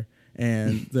hair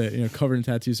and the covered in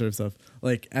tattoos sort of stuff.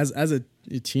 Like as a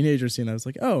teenager scene, I was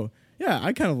like, oh yeah,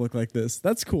 I kind of look like this.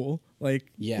 That's cool.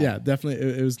 Like definitely,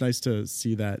 it was nice to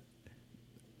see that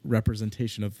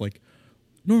representation of like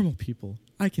normal people.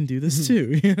 I can do this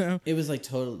too. It was like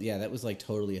totally that was like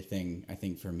totally a thing, I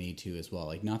think, for me too as well.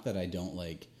 Like, not that I don't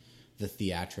like the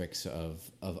theatrics of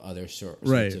other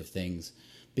sorts of things,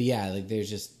 but like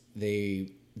there's just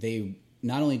they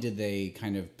not only did they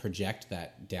kind of project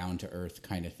that down to earth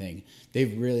kind of thing, they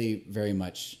really very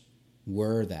much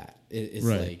were that.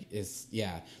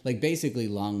 Like basically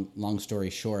long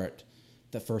story short,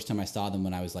 the first time I saw them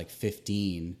when I was like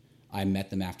 15, I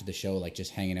met them after the show, like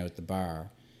just hanging out at the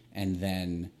bar, and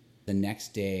then the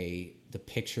next day the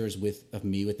pictures of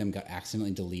me with them got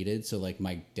accidentally deleted. So like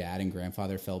my dad and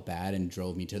grandfather felt bad and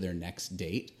drove me to their next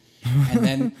date.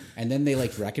 And then they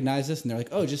like recognized us and they're like,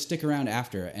 oh, just stick around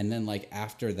after. And then like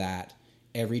after that,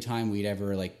 every time we'd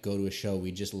ever like go to a show,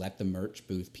 we'd just let the merch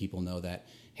booth people know that,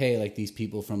 hey, like these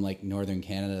people from like Northern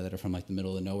Canada that are from like the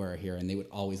middle of nowhere are here. And they would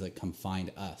always like come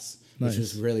find us, which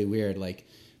was really weird. Like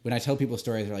when I tell people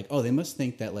stories, they're like, oh, they must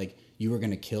think that like you were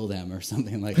going to kill them or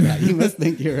something like that. You must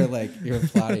think you were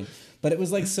plotting. But it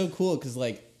was like so cool because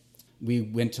like we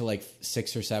went to like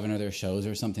 6 or 7 of their shows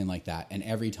or something like that, and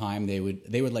every time they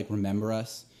would like remember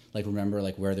us, like remember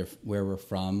like where we're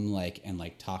from, like, and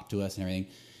like talk to us and everything.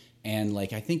 And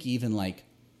like I think even like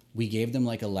we gave them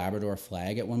like a Labrador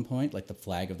flag at one point, like the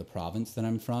flag of the province that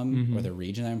I'm from or the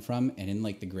region I'm from, and in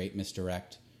like the Great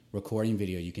Misdirect recording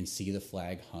video, you can see the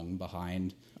flag hung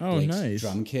behind Blake's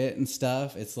drum kit and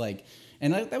stuff. It's like,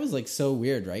 and that was like so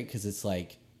weird, right? Because it's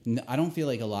like, I don't feel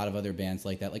like a lot of other bands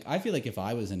like that. Like I feel like if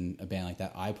I was in a band like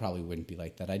that, I probably wouldn't be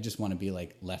like that. I just want to be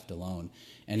like left alone.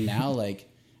 And now like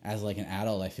as like an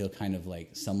adult, I feel kind of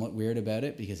like somewhat weird about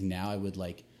it, because now I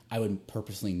would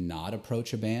purposely not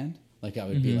approach a band. Like I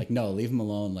would be like, no, leave them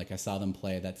alone. Like I saw them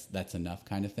play. That's enough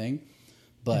kind of thing.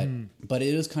 But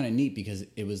it was kind of neat because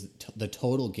it was the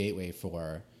total gateway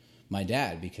for my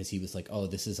dad, because he was like, oh,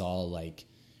 this is all like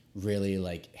really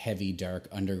like heavy, dark,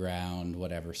 underground,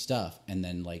 whatever stuff. And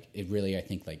then like it really, I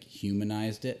think, like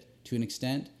humanized it to an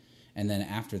extent. And then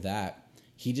after that,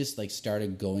 he just like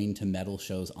started going to metal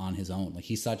shows on his own. Like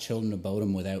he saw Children of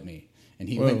Bodom without me. And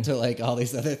he went to like all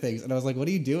these other things. And I was like, what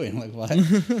are you doing? Like, what?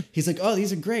 He's like, oh,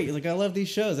 these are great. He's like, I love these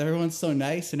shows. Everyone's so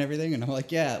nice and everything. And I'm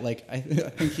like, yeah, like I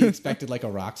think he expected like a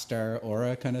rock star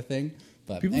aura kind of thing.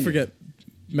 But people forget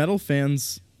metal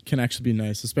fans can actually be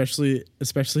nice, especially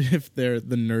if they're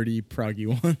the nerdy, proggy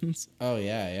ones. Oh,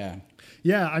 yeah, yeah.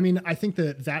 Yeah, I mean, I think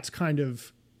that's kind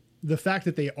of the fact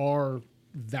that they are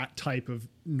that type of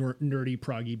nerdy,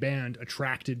 proggy band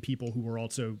attracted people who were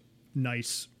also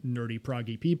nice, nerdy,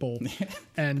 proggy people.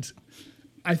 And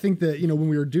I think that, when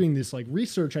we were doing this like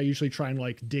research, I usually try and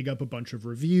like dig up a bunch of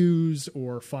reviews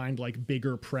or find like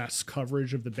bigger press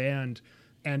coverage of the band.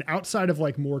 And outside of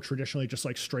like more traditionally just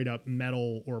like straight up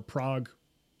metal or prog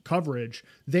coverage,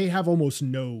 they have almost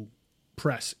no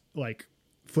press like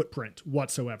footprint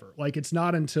whatsoever. Like it's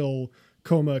not until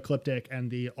Coma Ecliptic and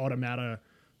the Automata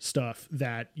stuff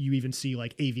that you even see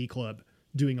like AV Club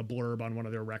doing a blurb on one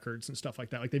of their records and stuff like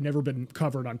that. Like they've never been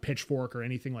covered on Pitchfork or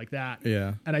anything like that.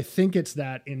 Yeah. And I think it's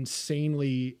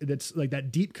that's like that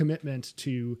deep commitment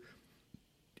to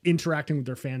interacting with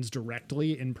their fans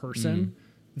directly in person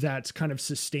that's kind of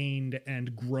sustained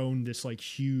and grown this like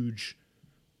huge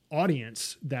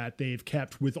audience that they've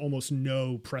kept with almost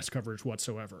no press coverage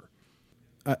whatsoever.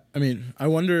 I mean, I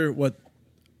wonder what,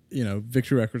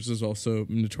 Victory Records is also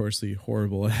notoriously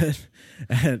horrible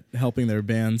at helping their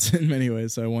bands in many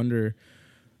ways. So I wonder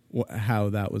how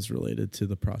that was related to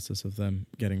the process of them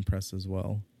getting press as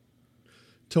well.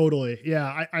 Totally.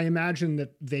 Yeah. I imagine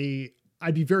that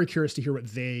I'd be very curious to hear what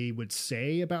they would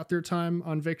say about their time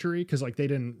on Victory. Cause like they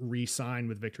didn't re-sign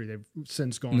with Victory. They've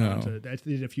since gone on to, they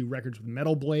did a few records with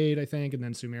Metal Blade, I think, and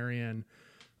then Sumerian.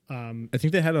 I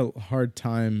think they had a hard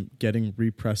time getting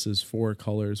represses for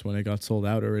Colors when it got sold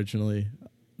out originally,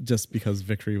 just because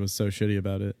Victory was so shitty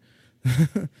about it.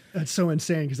 That's so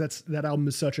insane because that album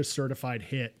is such a certified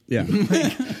hit. Yeah.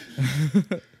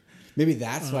 Maybe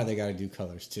that's why they got to do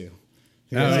Colors too.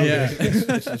 Oh yeah,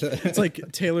 it's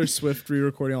like Taylor Swift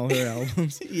re-recording all her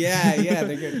albums. yeah,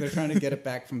 they're trying to get it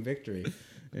back from Victory.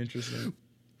 Interesting.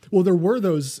 Well, there were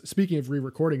those, speaking of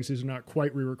re-recordings, these are not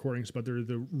quite re-recordings, but they're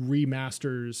the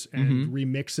remasters and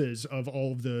remixes of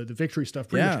all of the Victory stuff.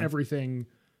 Pretty much everything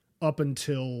up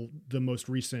until the most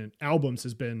recent albums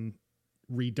has been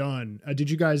redone. Did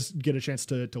you guys get a chance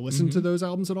to listen to those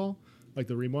albums at all? Like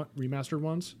the remastered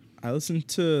ones? I listened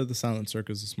to the Silent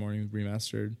Circus this morning,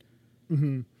 remastered.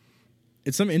 Mm-hmm.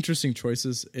 It's some interesting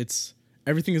choices.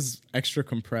 Everything is extra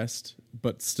compressed,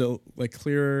 but still like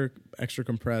clearer, extra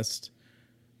compressed.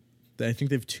 I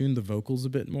think they've tuned the vocals a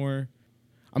bit more.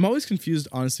 I'm always confused,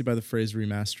 honestly, by the phrase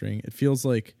remastering. It feels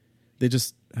like they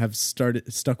just have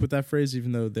stuck with that phrase,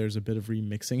 even though there's a bit of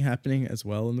remixing happening as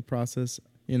well in the process.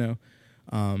 You know,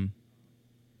 I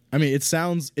mean, it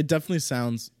definitely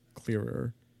sounds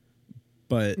clearer,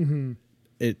 but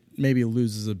it maybe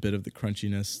loses a bit of the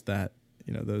crunchiness that,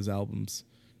 you know, those albums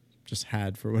just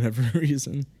had for whatever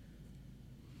reason.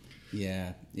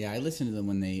 Yeah. I listened to them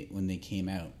when they came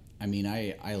out. I mean,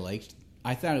 I liked them,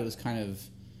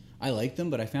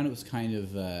 but I found it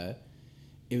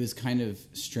was kind of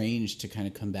strange to kind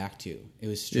of come back to. It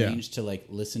was strange to like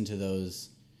listen to those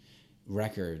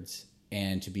records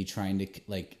and to be trying to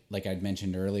like I'd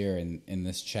mentioned earlier in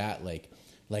this chat, like,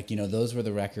 you know, those were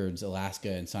the records, Alaska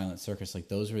and Silent Circus. Like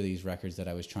those were these records that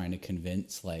I was trying to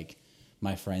convince like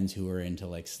my friends who were into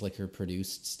like slicker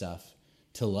produced stuff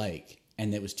to like,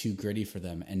 and it was too gritty for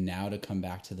them. And now to come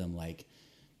back to them like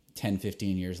 10,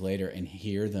 15 years later and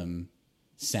hear them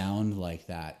sound like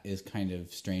that is kind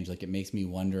of strange. Like it makes me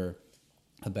wonder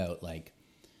about like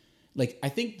I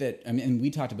think that, I mean, and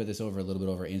we talked about this a little bit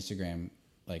over Instagram,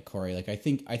 like Corey, like I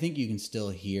think you can still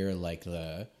hear like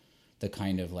the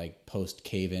kind of like post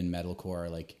cave-in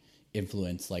metalcore like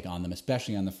influence like on them,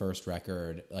 especially on the first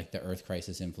record, like the Earth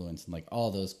Crisis influence and like all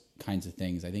those kinds of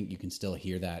things. I think you can still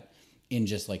hear that in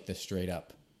just like the straight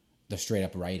up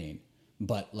writing.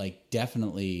 But like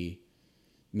definitely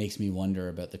makes me wonder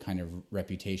about the kind of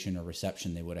reputation or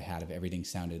reception they would have had if everything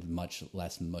sounded much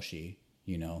less mushy,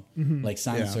 you know? Like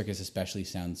Silent Circus especially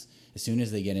sounds, as soon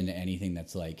as they get into anything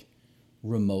that's like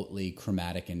remotely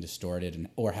chromatic and distorted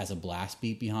or has a blast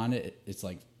beat behind it, it's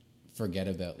like forget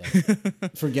about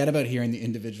hearing the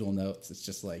individual notes. It's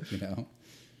just like, you know.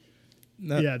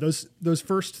 No. Yeah, those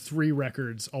first three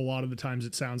records, a lot of the times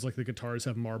it sounds like the guitars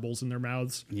have marbles in their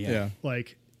mouths. Yeah.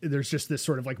 Like there's just this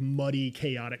sort of like muddy,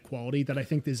 chaotic quality that I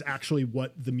think is actually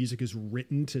what the music is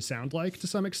written to sound like to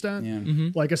some extent. Yeah.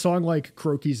 Like a song like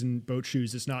Croquis and Boat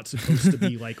Shoes is not supposed to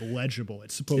be like legible.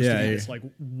 It's supposed to be this like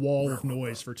wall of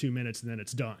noise for 2 minutes and then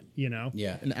it's done, you know?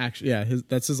 Yeah. And actually,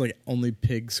 that's his like only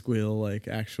pig squeal, like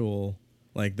actual,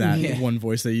 like that one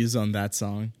voice they use on that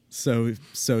song. So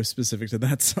specific to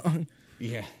that song.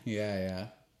 Yeah.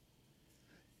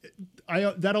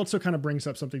 That also kind of brings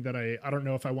up something that I don't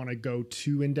know if I want to go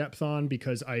too in depth on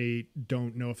because I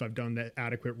don't know if I've done the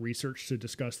adequate research to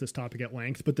discuss this topic at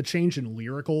length, but the change in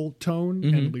lyrical tone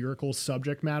and lyrical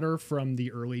subject matter from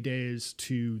the early days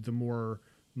to the more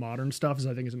modern stuff is,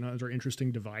 I think, is another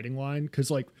interesting dividing line. Cause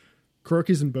like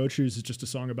Croquis and Boat Shoes is just a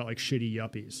song about like shitty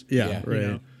yuppies. Yeah. Right. You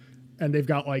know? And they've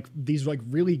got like these like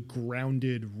really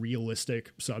grounded,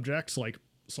 realistic subjects, like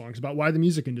songs about why the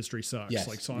music industry sucks,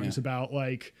 like songs about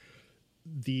like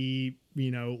the,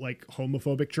 you know, like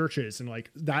homophobic churches and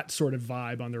like that sort of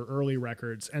vibe on their early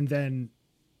records. And then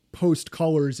post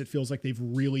Colors, it feels like they've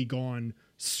really gone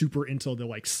super into the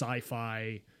like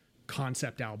sci-fi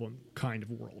concept album kind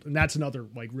of world. And that's another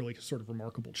like really sort of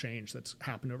remarkable change that's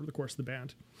happened over the course of the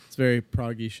band. It's very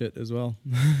proggy shit as well,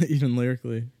 even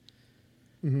lyrically.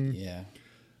 Yeah.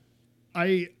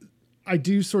 I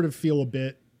do sort of feel a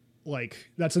bit like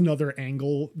that's another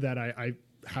angle that I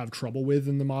have trouble with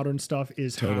in the modern stuff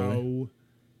is how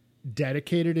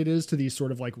dedicated it is to these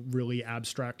sort of like really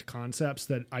abstract concepts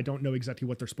that I don't know exactly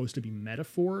what they're supposed to be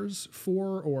metaphors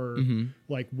for or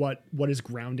like what is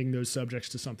grounding those subjects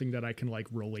to something that I can like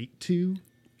relate to.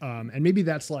 And maybe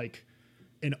that's like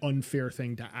an unfair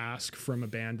thing to ask from a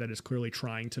band that is clearly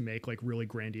trying to make like really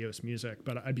grandiose music,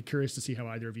 but I'd be curious to see how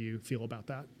either of you feel about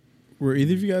that. Were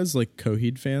either of you guys like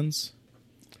Coheed fans?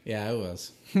 Yeah, I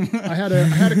was. I had a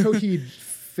Coheed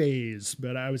phase,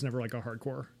 but I was never like a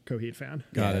hardcore Coheed fan.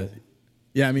 Got it.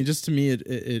 Yeah, I mean, just to me,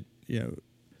 it you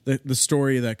know, the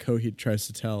story that Coheed tries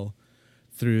to tell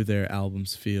through their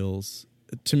albums feels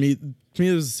to me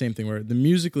it was the same thing where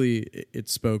musically it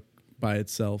spoke by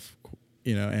itself,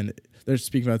 you know, and they're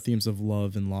speaking about themes of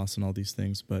love and loss and all these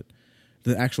things, but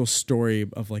the actual story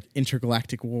of like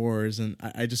intergalactic wars, and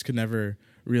I just could never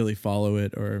really follow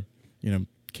it or, you know,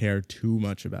 care too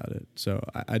much about it. So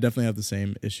I definitely have the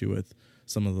same issue with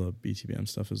some of the BTBM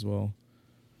stuff as well.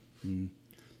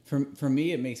 For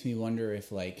me, it makes me wonder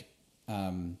if like,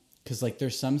 because like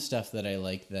there's some stuff that I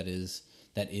like that is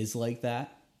like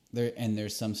that there, and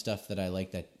there's some stuff that I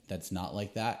like that's not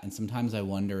like that, and sometimes I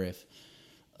wonder if,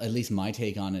 at least my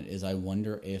take on it is, I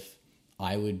wonder if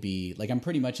I would be like, I'm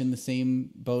pretty much in the same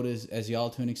boat as y'all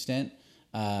to an extent,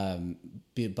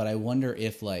 but I wonder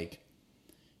if like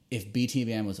if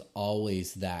BTBM was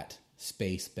always that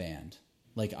space band,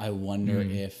 like I wonder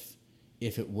if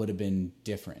it would have been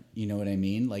different. You know what I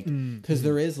mean? Like, because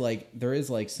there is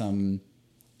like some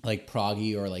like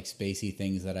proggy or like spacey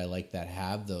things that I like that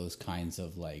have those kinds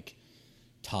of like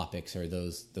topics or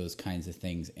those kinds of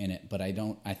things in it. But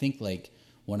I think like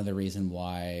one of the reasons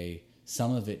why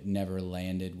some of it never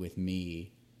landed with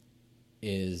me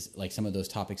is like some of those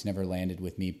topics never landed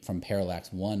with me from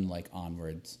Parallax 1 like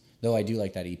onwards, though I do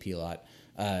like that EP a lot.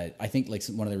 I think like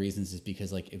one of the reasons is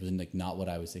because like it was like not what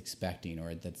I was expecting,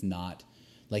 or that's not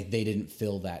like they didn't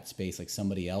fill that space, like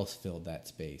somebody else filled that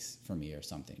space for me or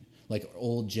something. Like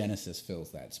old Genesis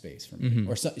fills that space for me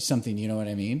or something, you know what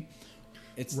I mean?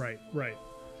 It's Right.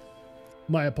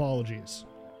 My apologies.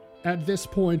 At this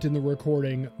point in the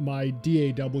recording, my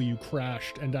DAW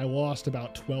crashed and I lost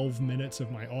about 12 minutes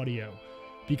of my audio.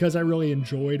 Because I really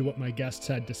enjoyed what my guests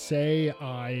had to say,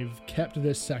 I've kept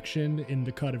this section in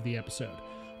the cut of the episode.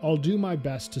 I'll do my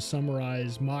best to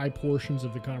summarize my portions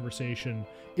of the conversation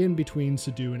in between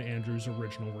Sadhu and Andrew's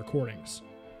original recordings.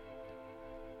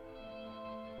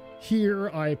 Here,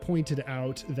 I pointed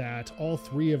out that all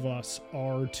three of us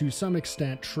are to some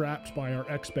extent trapped by our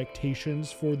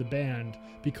expectations for the band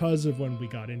because of when we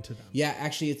got into them. Yeah,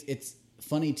 actually, it's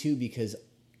funny too, because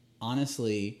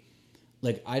honestly,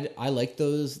 like I like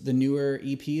the newer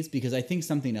EPs, because I think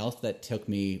something else that took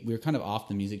me, we were kind of off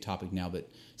the music topic now,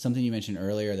 but something you mentioned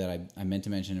earlier that I meant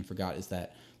to mention and forgot is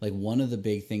that like one of the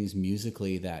big things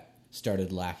musically that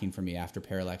started lacking for me after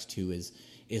Parallax 2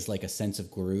 is like a sense of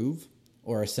groove.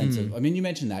 Or a sense of, I mean, you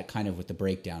mentioned that kind of with the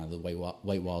breakdown of the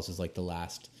White Walls is like the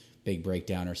last big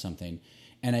breakdown or something.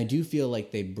 And I do feel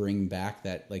like they bring back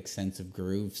that like sense of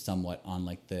groove somewhat on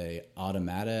like the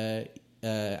Automata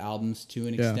albums to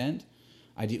an extent.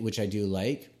 Which I do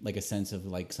like a sense of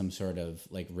like some sort of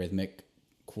like rhythmic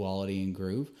quality and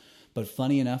groove. But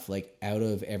funny enough, like out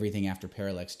of everything after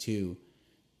Parallax 2,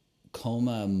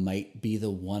 Coma might be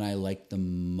the one I like the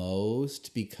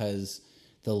most, because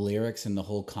the lyrics and the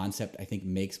whole concept, I think,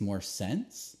 makes more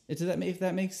sense. If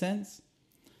that makes sense?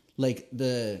 Like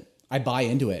I buy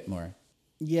into it more.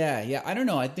 Yeah. I don't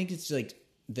know. I think it's like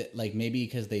that. Like maybe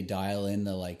because they dial in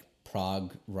the like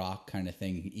prog rock kind of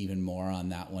thing even more on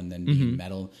that one than being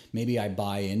metal. Maybe I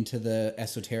buy into the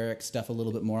esoteric stuff a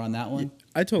little bit more on that one.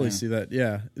 I totally see that.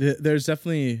 Yeah, there's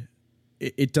definitely.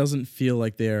 It doesn't feel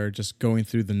like they are just going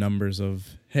through the numbers of,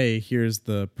 hey, here's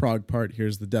the prog part,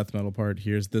 here's the death metal part,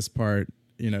 here's this part,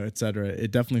 you know, etc. It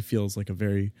definitely feels like a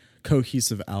very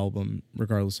cohesive album,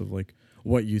 regardless of like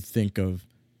what you think of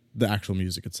the actual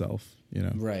music itself, you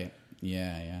know? Right.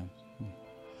 Yeah.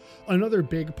 Another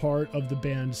big part of the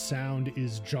band's sound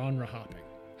is genre hopping.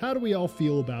 How do we all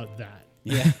feel about that?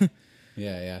 Yeah.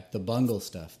 Yeah. The bungle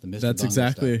stuff. The Mr. That's Bungle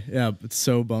exactly, stuff. yeah, it's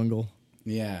so bungle.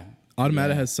 Yeah.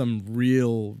 Automata has some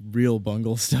real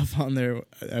bungle stuff on there.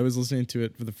 I was listening to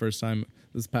it for the first time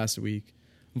this past week.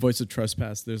 Voice of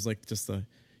Trespass, there's like just a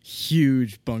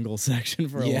huge bungle section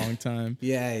for a long time.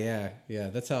 Yeah.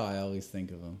 That's how I always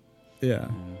think of them. Yeah.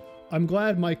 I'm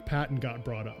glad Mike Patton got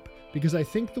brought up, because I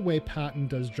think the way Patton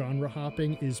does genre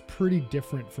hopping is pretty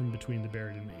different from Between the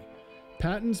Buried and Me.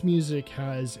 Patton's music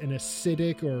has an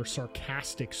acidic or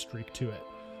sarcastic streak to it.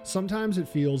 Sometimes it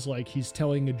feels like he's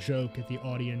telling a joke at the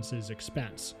audience's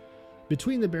expense.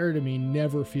 Between the Buried and Me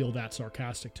never feel that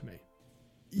sarcastic to me.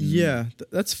 Yeah,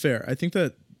 that's fair. I think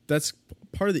that's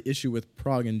part of the issue with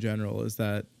prog in general, is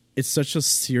that it's such a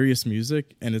serious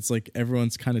music and it's like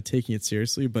everyone's kind of taking it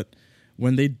seriously. But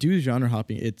when they do genre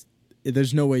hopping,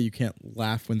 there's no way you can't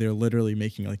laugh when they're literally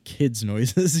making like kids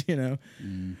noises, you know?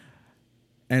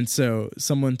 And so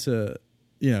someone to,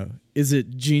 you know, is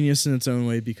it genius in its own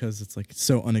way because it's like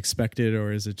so unexpected,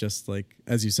 or is it just like,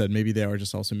 as you said, maybe they are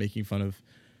just also making fun of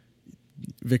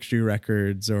Victory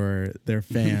Records or their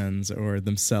fans or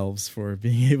themselves for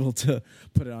being able to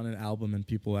put it on an album and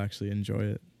people actually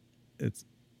enjoy it.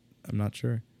 I'm not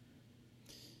sure.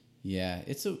 Yeah,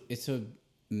 it's a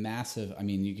massive. I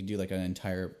mean, you could do like an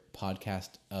entire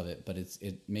podcast of it, but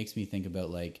it makes me think about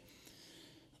like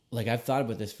I've thought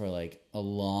about this for like a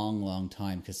long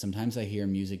time, because sometimes I hear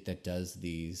music that does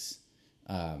these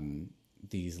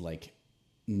like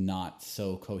not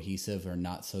so cohesive or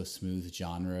not so smooth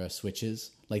genre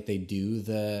switches. Like they do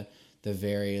the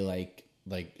very like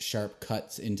sharp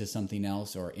cuts into something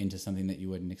else or into something that you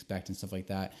wouldn't expect and stuff like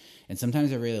that. And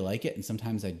sometimes I really like it and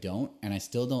sometimes I don't, and I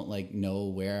still don't like know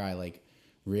where I like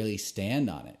really stand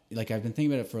on it. Like I've been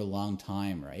thinking about it for a long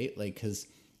time, right? Like cause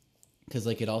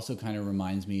like it also kind of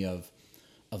reminds me of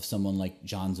someone like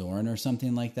John Zorn or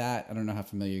something like that. I don't know how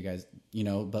familiar you guys,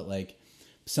 but like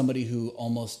somebody who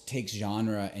almost takes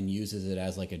genre and uses it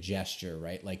as like a gesture,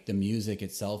 right? Like the music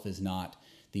itself is not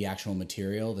the actual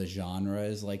material. The genre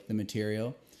is like the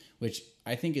material, which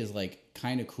I think is like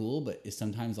kind of cool, but is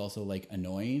sometimes also like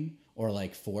annoying or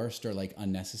like forced or like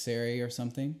unnecessary or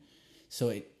something. So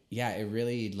it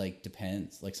really like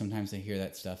depends. Like sometimes I hear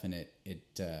that stuff and it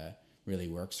really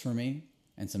works for me.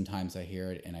 And sometimes I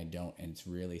hear it and I don't, and it's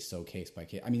really so case by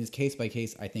case. I mean, it's case by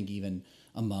case, I think, even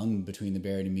among Between the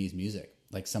Buried and Me's music.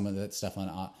 Like some of that stuff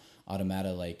on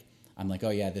Automata, like I'm like, oh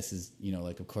yeah, this is,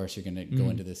 like of course you're gonna go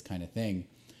into this kind of thing.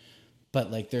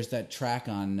 But like there's that track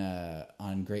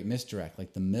on Great Misdirect,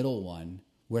 like the middle one,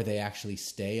 where they actually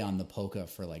stay on the polka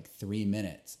for like 3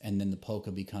 minutes, and then the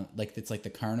polka becomes like, it's like the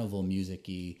carnival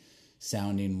music-y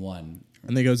sounding one.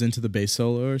 And they goes into the bass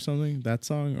solo or something, that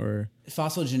song, or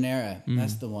Fossil Genera,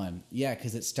 that's the one. Yeah,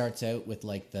 because it starts out with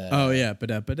like the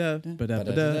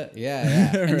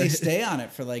yeah. And they stay on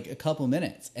it for like a couple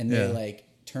minutes, and they like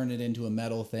turn it into a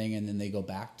metal thing, and then they go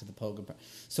back to the polka.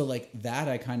 So like that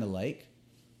I kind of like.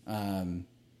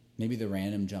 Maybe the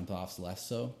random jump offs less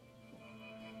so.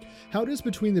 How does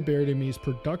Between the Buried and Me's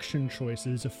production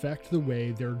choices affect the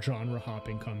way their genre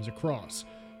hopping comes across?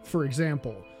 For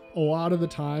example, a lot of the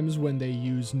times when they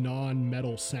use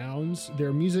non-metal sounds,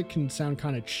 their music can sound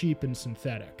kind of cheap and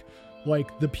synthetic.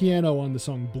 Like the piano on the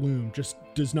song Bloom just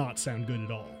does not sound good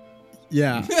at all.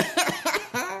 Yeah.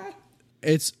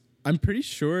 I'm pretty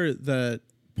sure that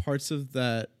parts of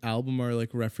that album are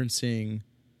like referencing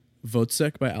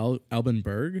Wozzeck by Alban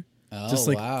Berg. Oh, just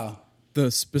like wow. The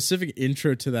specific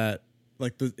intro to that,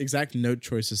 like the exact note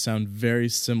choices sound very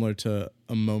similar to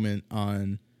a moment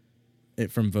on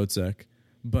it from Wozzeck.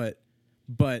 But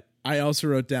I also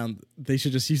wrote down they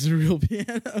should just use a real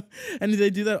piano. And they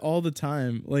do that all the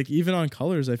time. Like even on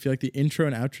Colors, I feel like the intro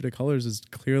and outro to Colors is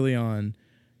clearly on,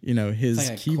 his it's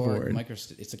like keyboard.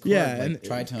 It's a chord, like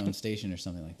tritone station or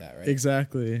something like that, right?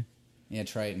 Exactly. Yeah,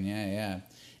 Triton. Yeah.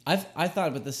 I've thought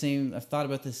about the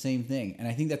same thing, and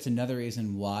I think that's another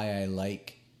reason why I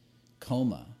like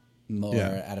Coma more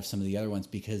out of some of the other ones,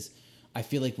 because I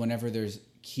feel like whenever there's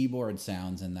keyboard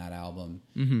sounds in that album,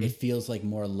 it feels like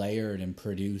more layered and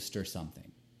produced or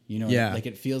something. Like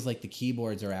it feels like the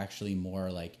keyboards are actually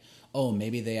more like, oh,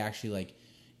 maybe they actually like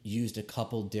used a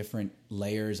couple different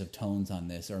layers of tones on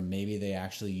this, or maybe they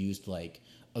actually used like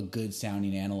a good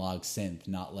sounding analog synth,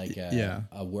 not like a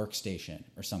workstation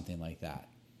or something like that.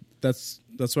 That's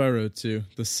what I wrote too.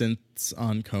 The synths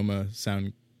on Coma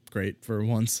sound great for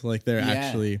once. Like they're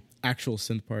actually actual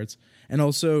synth parts. And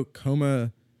also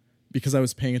Coma, because I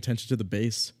was paying attention to the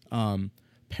bass,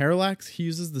 Parallax, he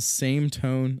uses the same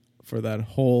tone for that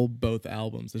whole both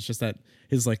albums. It's just that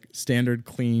his like standard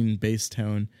clean bass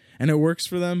tone, and it works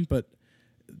for them, but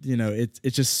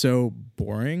it's just so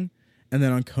boring. And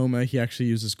then on Coma, he actually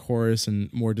uses chorus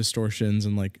and more distortions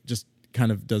and like just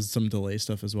kind of does some delay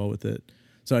stuff as well with it.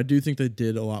 So I do think they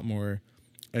did a lot more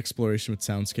exploration with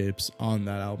soundscapes on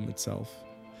that album itself.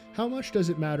 How much does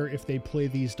it matter if they play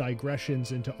these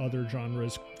digressions into other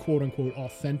genres, quote-unquote,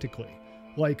 authentically?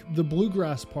 Like, the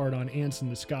bluegrass part on Ants in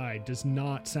the Sky does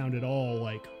not sound at all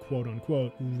like,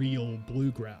 quote-unquote, real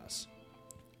bluegrass.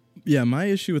 Yeah, my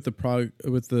issue with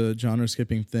the genre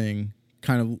skipping thing,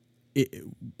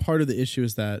 part of the issue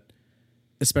is that,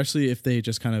 especially if they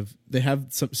just they have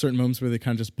some certain moments where they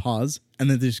kind of just pause and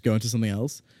then they just go into something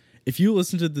else. If you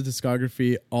listen to the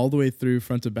discography all the way through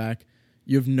front to back,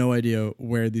 you have no idea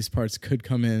where these parts could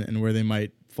come in and where they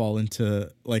might fall into,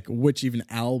 like which even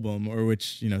album or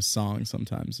which, song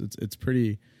sometimes. It's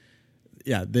pretty,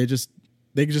 they can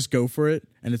just go for it,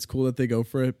 and it's cool that they go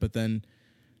for it, but then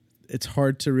it's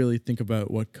hard to really think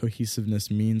about what cohesiveness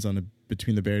means on a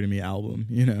Between the Buried and Me album,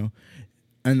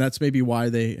 And that's maybe why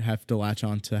they have to latch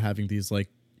on to having these like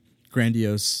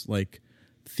grandiose like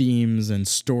themes and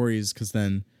stories, because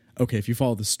then, okay, if you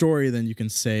follow the story, then you can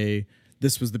say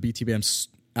this was the BTBM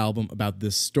album about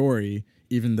this story,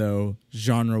 even though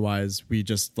genre-wise we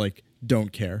just like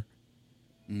don't care,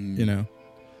 you know?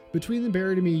 Between the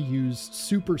Buried and Me used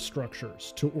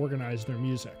superstructures to organize their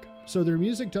music, so their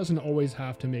music doesn't always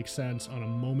have to make sense on a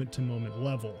moment-to-moment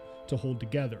level to hold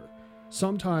together.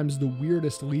 Sometimes the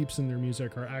weirdest leaps in their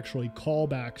music are actually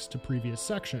callbacks to previous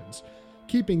sections.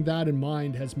 Keeping that in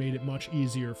mind has made it much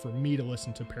easier for me to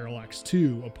listen to Parallax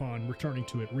 2 upon returning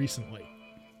to it recently.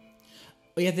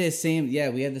 We had the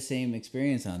same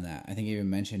experience on that. I think you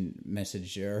even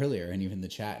messaged earlier and even the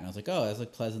chat, and I was like, oh, I was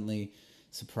like pleasantly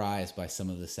surprised by some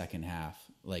of the second half.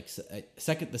 Like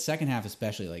the second half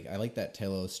especially, like I like that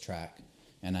Telos track,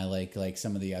 and I like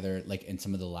some of the other, like in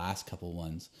some of the last couple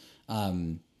ones.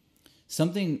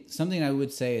 Something I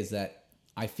would say is that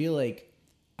I feel like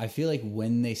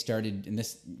when they started, and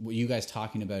this, you guys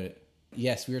talking about it,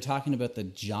 yes, we were talking about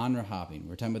the genre hopping.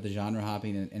 We're talking about the genre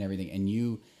hopping and everything, and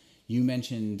you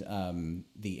mentioned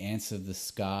the Ants of the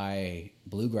Sky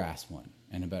bluegrass one,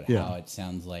 and about how it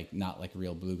sounds like not like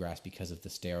real bluegrass because of the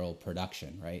sterile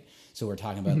production, right? So we're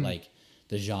talking about like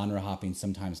the genre hopping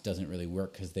sometimes doesn't really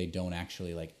work because they don't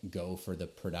actually like go for the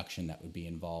production that would be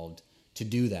involved to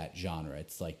do that genre.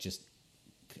 It's like just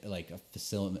like a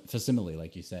facsimile,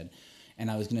 like you said. And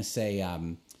I was going to say,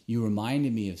 you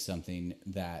reminded me of something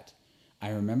that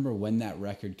I remember when that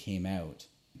record came out.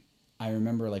 I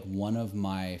remember like one of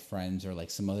my friends or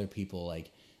like some other people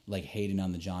like hating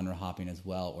on the genre hopping as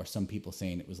well, or some people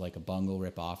saying it was like a bungle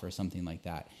ripoff or something like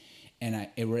that. And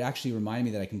it would actually remind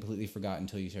me that I completely forgot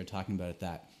until you started talking about it,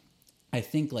 that I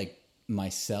think like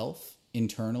myself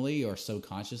internally or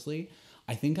subconsciously,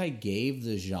 I think I gave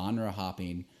the genre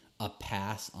hopping a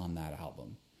pass on that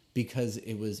album. Because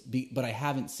it was, but I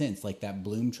haven't since. Like that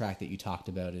Bloom track that you talked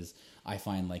about is, I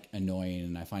find like annoying,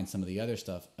 and I find some of the other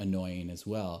stuff annoying as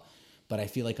well. But I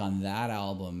feel like on that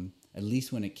album, at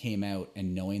least when it came out,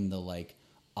 and knowing the like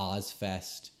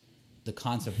Ozfest, the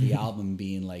concept of the album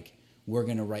being like, we're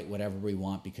gonna write whatever we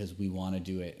want because we want to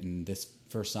do it, and this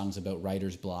first song's about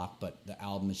writer's block, but the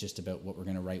album is just about what we're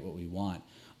gonna write what we want.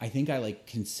 I think I like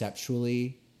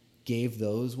conceptually gave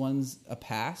those ones a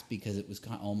pass because it was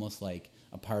almost like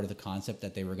a part of the concept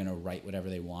that they were going to write whatever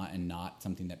they want and not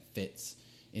something that fits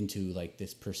into like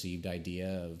this perceived idea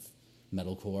of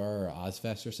metalcore or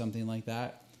Ozfest or something like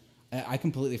that. I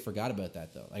completely forgot about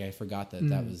that though. Like I forgot that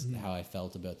that was how I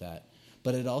felt about that.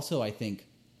 But it also, I think,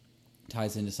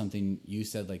 ties into something you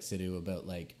said, like Sidhu, about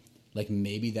like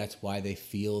maybe that's why they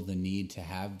feel the need to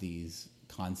have these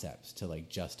concepts to like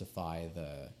justify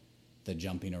the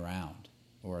jumping around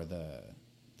or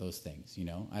those things, you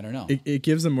know? I don't know. It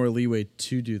gives them more leeway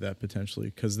to do that potentially,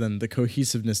 because then the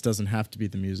cohesiveness doesn't have to be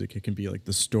the music. It can be like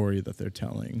the story that they're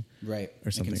telling. Right.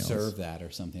 Or something else. It can serve that or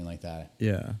something like that.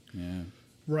 Yeah. Yeah.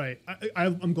 Right.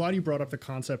 I'm glad you brought up the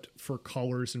concept for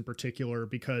Colors in particular,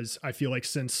 because I feel like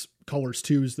since Colors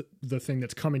 2 is the thing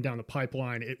that's coming down the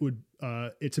pipeline,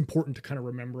 it's important to kind of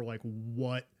remember like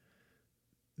what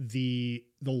the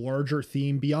larger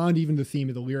theme beyond even the theme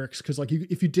of the lyrics, because like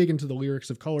if you dig into the lyrics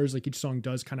of Colors, like each song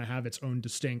does kind of have its own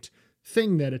distinct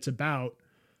thing that it's about.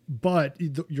 But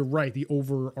you're right, the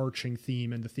overarching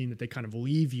theme and the theme that they kind of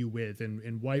leave you with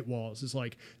in White Walls is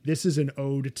like, this is an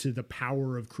ode to the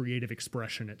power of creative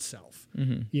expression itself,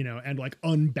 you know, and like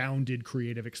unbounded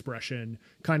creative expression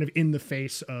kind of in the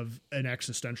face of an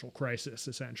existential crisis,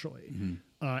 essentially.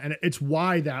 And it's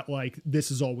why that like, this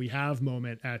is all we have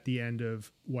moment at the end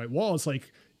of White Walls,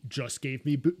 like just gave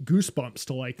me goosebumps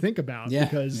to like think about,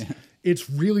 because it's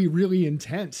really, really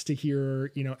intense to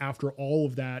hear, you know, after all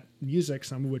of that music,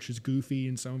 some of which is goofy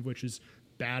and some of which is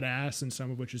badass and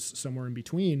some of which is somewhere in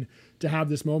between, to have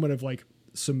this moment of like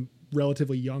some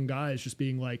relatively young guys just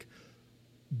being like,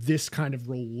 this kind of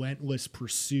relentless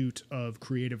pursuit of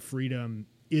creative freedom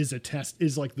is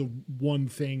like the one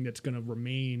thing that's going to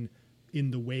remain in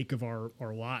the wake of our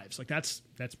lives. Like that's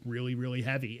really, really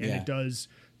heavy. And it does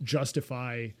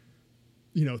justify,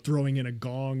 you know, throwing in a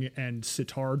gong and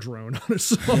sitar drone on a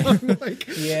song. Like,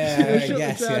 I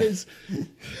guess.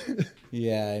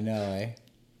 Yeah, I know.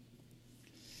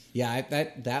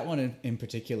 That one in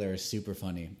particular is super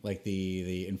funny. Like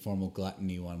the informal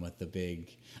gluttony one with the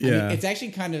big. I mean, it's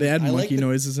actually kind of. They add monkey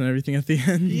noises and everything at the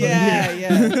end.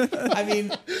 Yeah. I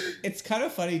mean, it's kind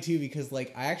of funny too, because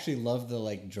like I actually love the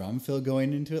like drum fill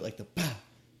going into it, like the bah,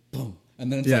 boom,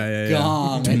 and then it's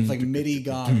gong, and it's like MIDI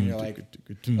gong, and you're like,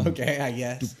 okay, I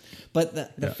guess. But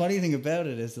the funny thing about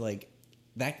it is like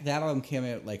that album came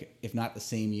out like, if not the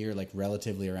same year, like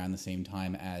relatively around the same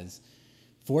time as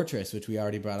Fortress, which we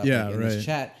already brought up Yeah, like, in right. this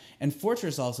chat. And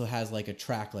Fortress also has like a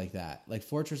track like that. Like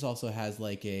Fortress also has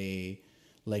like a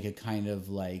kind of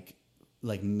like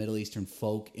Middle Eastern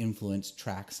folk influenced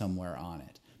track somewhere on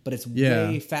it. But it's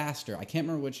way faster. I can't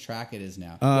remember which track it is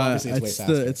now. Well, obviously it's way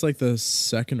faster. It's like the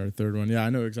second or third one. Yeah, I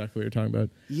know exactly what you're talking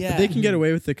about. Yeah. But they can get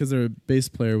away with it because their bass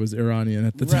player was Iranian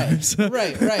at the time. So.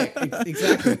 Right.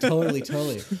 Exactly. Totally.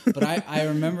 But I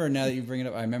remember, now that you bring it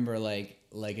up, I remember like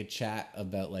a chat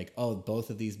about like, oh, both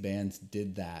of these bands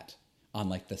did that on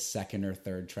like the second or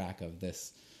third track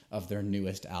of their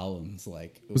newest albums.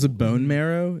 Like, Was it Bone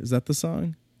Marrow? Is that the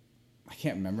song? I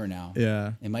can't remember now.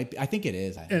 Yeah. It might be. I think it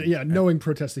is. And yeah, knowing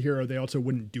Protest the Hero, they also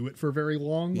wouldn't do it for very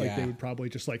long. Like Yeah. they would probably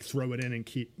just like throw it in and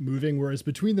keep moving. Whereas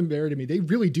Between Them Buried Me, they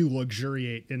really do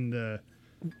luxuriate in the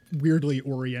weirdly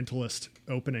Orientalist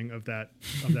opening of that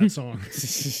song.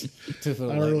 To put it I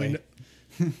don't really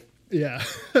lightly. Yeah.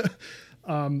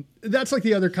 That's like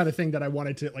the other kind of thing that I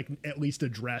wanted to like at least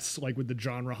address, like with the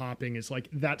genre hopping, is like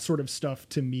that sort of stuff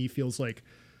to me feels like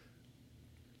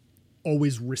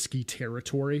always risky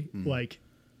territory. Like,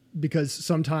 because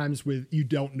sometimes you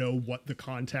don't know what the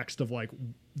context of like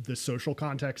the social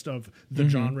context of the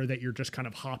genre that you're just kind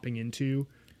of hopping into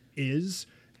is.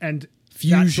 And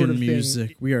Fusion that sort of music.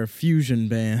 thing, We are a fusion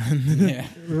band. Yeah.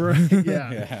 right,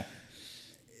 yeah. Yeah.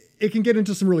 It can get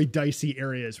into some really dicey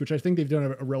areas, which I think they've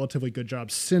done a relatively good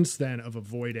job since then of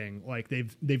avoiding. Like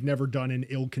they've never done an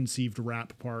ill-conceived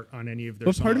rap part on any of their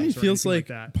But songs. part of me or feels anything like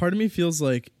that. part of me feels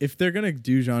like if they're gonna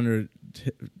do genre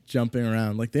jumping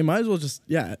around, like they might as well just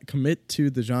commit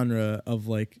to the genre of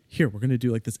like, here we're gonna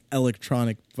do like this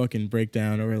electronic fucking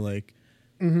breakdown, or like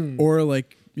or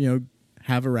like, you know,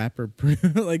 have a rapper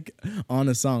like on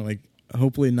a song, like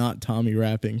hopefully not Tommy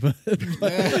rapping, but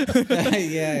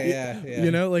yeah. you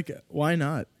know, like why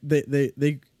not?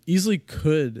 They easily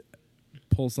could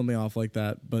pull something off like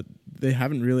that, but they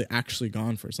haven't really actually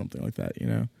gone for something like that, you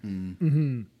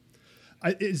know.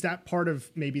 Is that part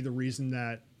of maybe the reason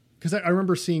that, because I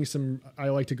remember seeing I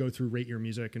like to go through Rate Your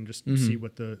Music and just see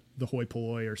what the hoi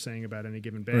polloi are saying about any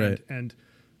given band. Right. And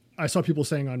I saw people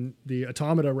saying on the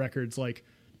Automata records, like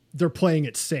they're playing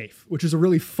it safe, which is a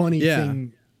really funny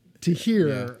thing to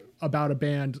hear about a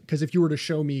band. Because if you were to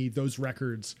show me those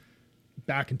records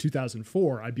back in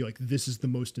 2004, I'd be like, this is the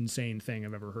most insane thing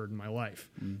I've ever heard in my life.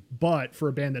 But for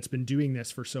a band that's been doing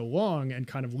this for so long and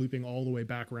kind of looping all the way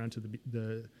back around to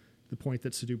the point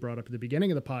that Sadhu brought up at the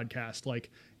beginning of the podcast, like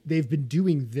they've been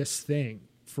doing this thing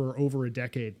for over a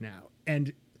decade now.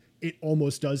 And it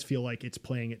almost does feel like it's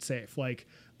playing it safe. Like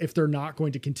if they're not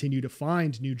going to continue to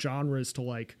find new genres to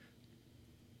like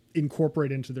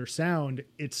incorporate into their sound,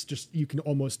 it's just, you can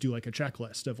almost do like a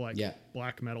checklist of like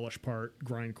black metalish part,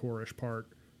 grindcore-ish part,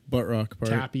 Butt rock part,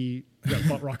 tappy,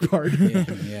 butt rock part,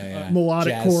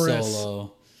 melodic Jazz chorus,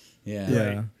 solo.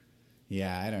 yeah.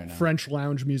 Yeah, I don't know. French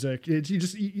lounge music. It's,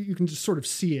 you can just sort of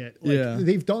see it. Like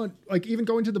they've done, like even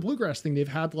going to the bluegrass thing, they've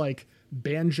had like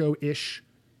banjo-ish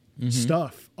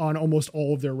stuff on almost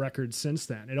all of their records since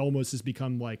then. It almost has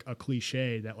become like a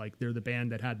cliche that like they're the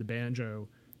band that had the banjo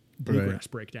bluegrass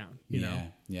breakdown, you know?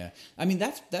 Yeah. I mean,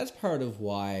 that's part of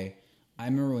why I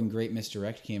remember when Great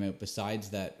Misdirect came out,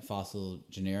 besides that Fossil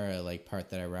Genera like part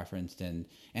that I referenced, and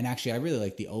actually I really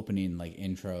like the opening like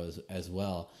intros as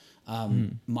well.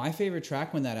 My favorite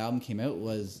track when that album came out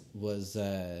was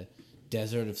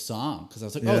Desert of Song, because I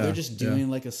was like, oh, they're just doing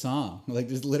like a song, like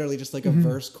there's literally just like a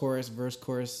verse chorus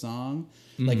song.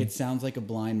 Like it sounds like a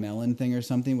Blind Melon thing or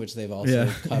something, which they've also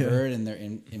covered and they're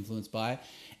influenced by.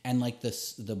 And like the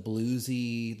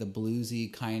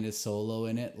bluesy kind of solo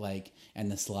in it, like,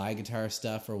 and the slide guitar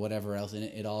stuff or whatever else in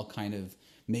it, it all kind of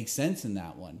makes sense in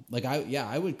that one. Like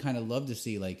I would kind of love to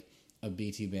see like a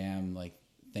BT Bam like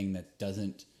thing that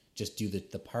doesn't just do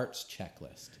the parts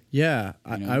checklist. Yeah,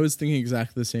 You know? I was thinking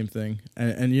exactly the same thing.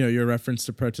 And you know, your reference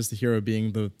to Protest the Hero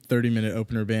being the 30-minute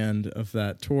opener band of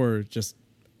that tour, just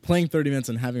playing 30 minutes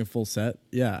and having a full set.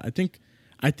 Yeah, I think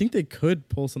they could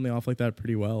pull something off like that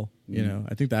pretty well. You know,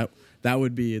 I think that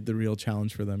would be the real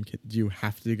challenge for them. Do you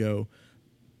have to go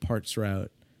parts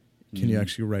route? Can you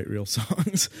actually write real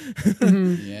songs?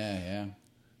 Yeah.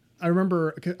 I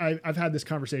remember I've had this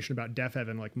conversation about Def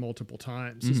Heaven like multiple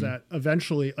times, is that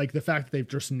eventually like the fact that they've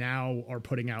just now are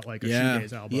putting out like a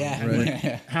shoegaze album, and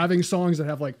like, having songs that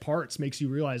have like parts makes you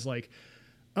realize like,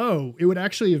 oh, it would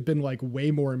actually have been like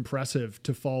way more impressive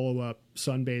to follow up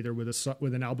Sunbather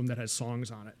with an album that has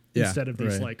songs on it instead of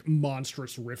these like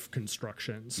monstrous riff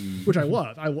constructions, which I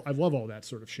love. I love all that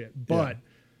sort of shit, but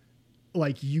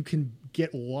like you can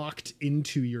get locked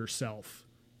into yourself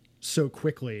so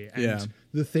quickly, and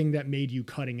the thing that made you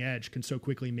cutting edge can so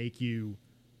quickly make you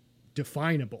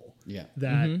definable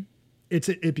that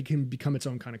it can become its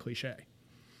own kind of cliche.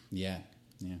 Yeah.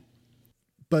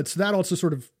 But so that also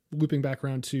sort of looping back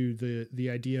around to the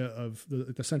idea of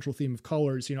the central theme of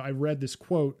Colors. You know, I read this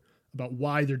quote about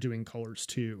why they're doing Colors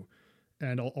 2,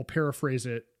 and I'll paraphrase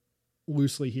it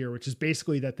loosely here, which is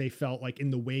basically that they felt like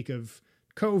in the wake of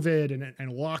COVID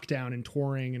and lockdown and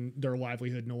touring and their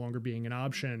livelihood no longer being an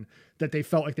option, that they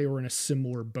felt like they were in a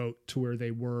similar boat to where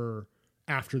they were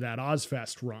after that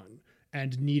Ozfest run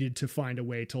and needed to find a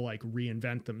way to like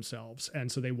reinvent themselves.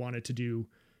 And so they wanted to do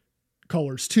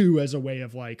Colors 2 as a way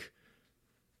of like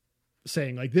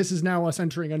saying like, this is now us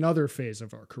entering another phase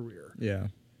of our career. Yeah.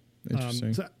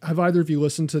 Interesting. So have either of you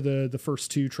listened to the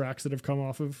first 2 tracks that have come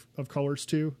off of Colors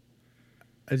 2?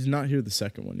 I did not hear the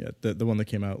second one yet. The one that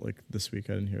came out like this week.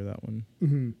 I didn't hear that one.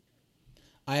 Mm-hmm.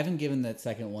 I haven't given that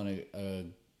second one a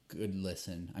good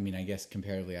listen. I mean, I guess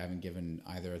comparatively, I haven't given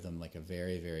either of them like a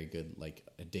very, very good, like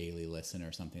a daily listen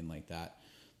or something like that.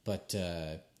 But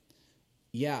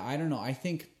yeah, I don't know. I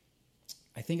think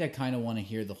I kind of want to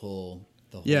hear the whole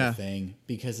thing,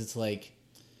 because it's like,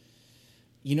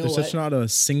 you know, they're such not a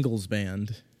singles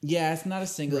band. Yeah, it's not a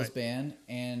singles band,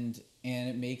 and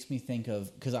it makes me think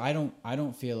of, because I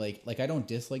don't feel like I don't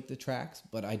dislike the tracks,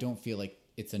 but I don't feel like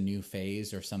it's a new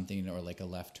phase or something, or like a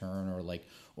left turn, or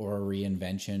a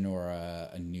reinvention, or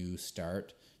a new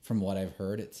start. From what I've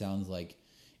heard, it sounds like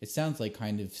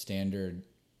kind of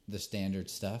the standard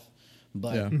stuff.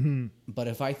 But but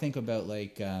if I think about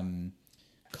like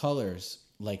Colors,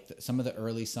 like some of the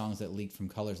early songs that leaked from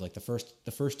Colors, like the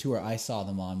first tour I saw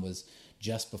them on was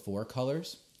just before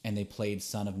Colors, and they played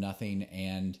Son of Nothing,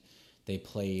 and they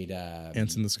played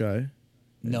Ants in the Sky.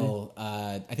 Maybe? No,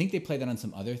 I think they played that on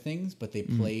some other things, but they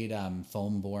played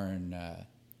Foamborn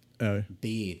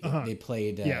B. They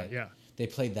played they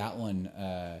played that one,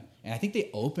 and I think they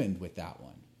opened with that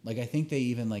one. Like I think they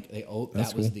even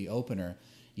that was the opener.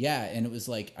 Yeah, and it was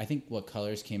like, I think what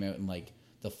Colors came out in like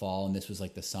the fall, and this was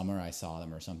like the summer I saw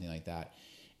them or something like that.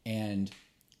 And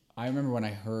I remember when I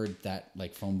heard that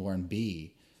like Foamborn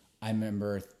B, I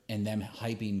remember and them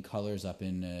hyping Colors up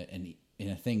in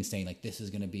a thing, saying like, this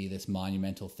is going to be this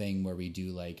monumental thing where we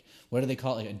do like, what do they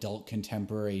call it? Like adult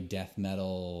contemporary death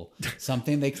metal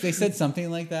something. They said something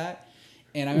like that.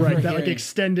 And I remember that like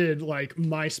extended like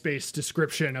MySpace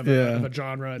description of a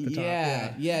genre at the top.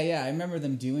 Yeah. I remember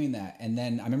them doing that, and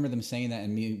then I remember them saying that,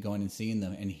 and me going and seeing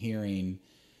them and hearing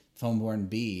Foamborn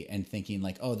B and thinking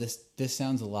like, oh, this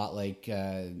sounds a lot like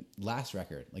last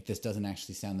record. Like this doesn't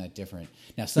actually sound that different.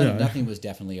 Now, Son of Nothing was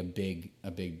definitely a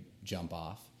big jump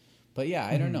off, but yeah,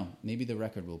 I don't know. Maybe the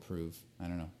record will prove. I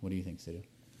don't know. What do you think, Sidhu?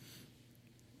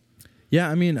 Yeah,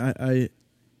 I mean, I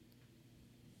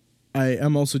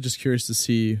am also just curious to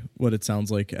see what it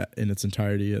sounds like in its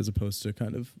entirety, as opposed to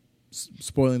kind of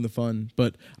spoiling the fun.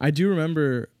 But I do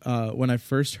remember when I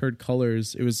first heard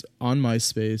Colors, it was on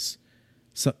MySpace.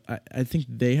 So I think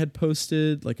they had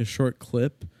posted like a short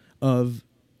clip of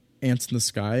Ants in the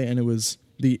Sky, and it was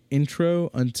the intro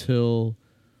until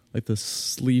like the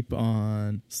sleep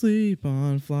on,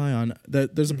 fly on.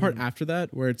 There's a part after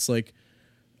that where it's like,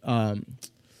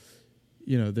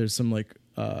 there's some like,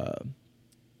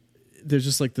 there's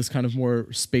just like this kind of more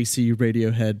spacey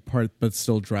Radiohead part, but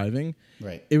still driving.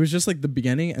 Right. It was just like the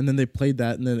beginning, and then they played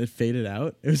that, and then it faded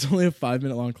out. It was only a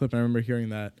 5-minute long clip. And I remember hearing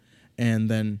that, and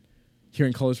then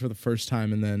hearing Colors for the first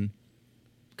time, and then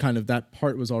kind of that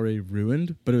part was already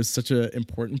ruined, but it was such an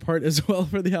important part as well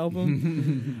for the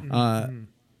album.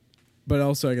 But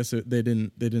also, I guess they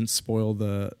didn't spoil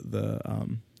the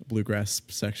bluegrass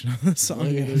section of the song.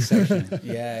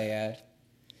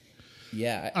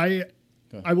 Yeah.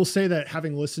 I will say that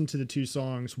having listened to the 2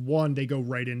 songs, one, they go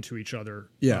right into each other.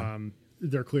 Yeah.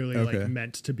 They're clearly like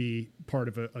meant to be part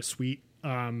of a suite.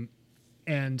 And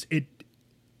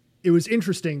it was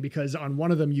interesting because on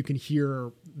one of them you can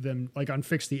hear them, like on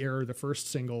Fix the Error, the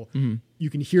first single, you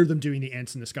can hear them doing the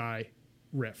Ants in the Sky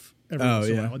riff every once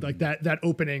in a while. Like that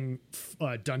opening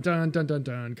dun dun dun dun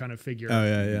dun kind of figure.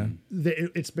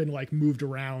 It's been like moved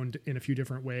around in a few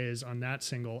different ways on that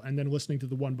single, and then listening to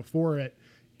the one before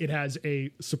it has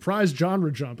a surprise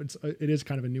genre jump. It is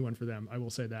kind of a new one for them, I will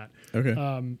say that.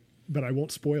 Okay. But I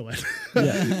won't spoil it.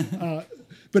 Yeah.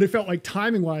 But it felt like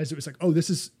timing wise, it was like, oh, this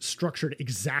is structured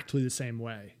exactly the same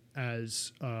way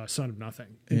as Son of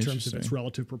Nothing in terms of its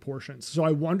relative proportions. So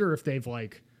I wonder if they've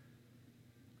like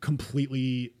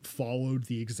completely followed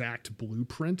the exact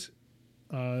blueprint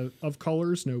of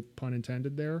Colors, no pun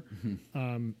intended there.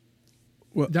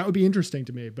 Well, that would be interesting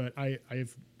to me, but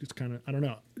I've just kind of, I don't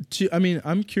know. I mean,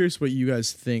 I'm curious what you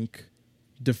guys think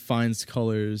defines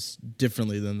Colors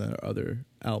differently than the other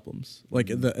albums, like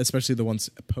especially the ones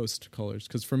post Colors.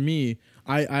 Because for me,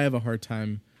 I have a hard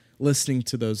time listening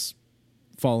to those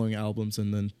following albums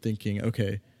and then thinking,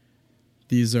 okay,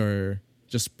 these are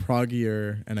just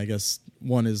proggier, and I guess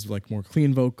one is like more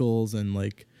clean vocals and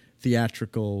like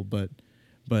theatrical, but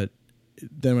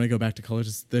then when I go back to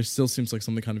Colors, there still seems like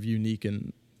something kind of unique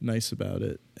and nice about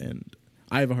it, and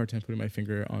I have a hard time putting my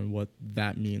finger on what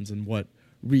that means and what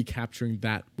recapturing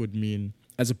that would mean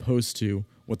as opposed to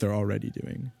what they're already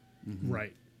doing. Mm-hmm.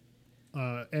 Right.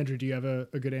 Andrew, do you have a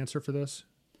good answer for this?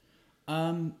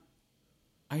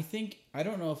 I think, I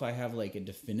don't know if I have like a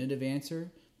definitive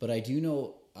answer, but I do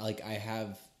know, like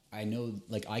I know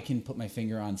like I can put my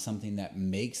finger on something that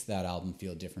makes that album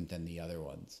feel different than the other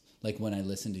ones. Like when I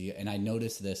listen to, and I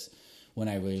noticed this when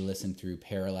I re-listened through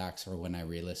Parallax or when I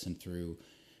re-listened through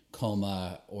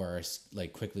Coma or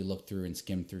like quickly looked through and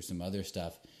skimmed through some other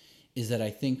stuff, is that I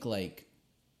think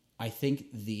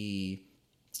the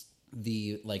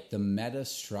meta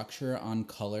structure on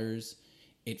Colors,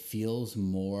 it feels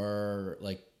more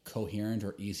like coherent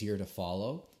or easier to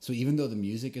follow. So even though the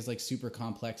music is like super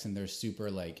complex and there's super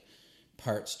like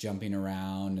parts jumping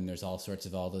around and there's all sorts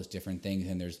of all those different things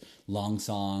and there's long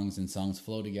songs and songs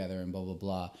flow together and blah blah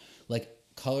blah, like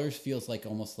Colors feels like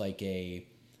almost like a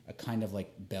kind of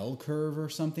like bell curve or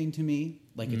something to me.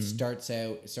 Like it starts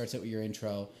out with your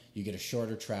intro, you get a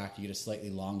shorter track, you get a slightly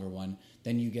longer one,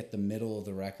 then you get the middle of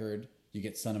the record, you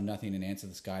get Son of Nothing and Answer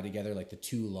the Sky together, like the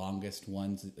two longest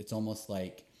ones. It's almost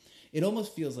like, it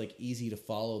almost feels like easy to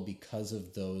follow because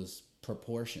of those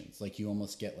proportions. Like you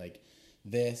almost get like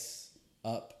this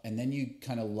up and then you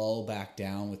kind of lull back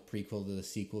down with prequel to the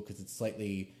sequel because it's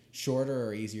slightly shorter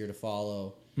or easier to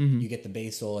follow. You get the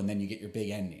basal and then you get your big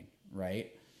ending,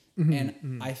 right?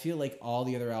 I feel like all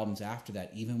the other albums after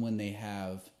that, even when they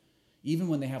have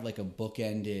like a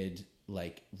bookended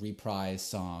like reprise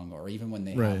song, or even when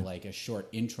they have like a short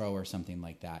intro or something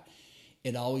like that,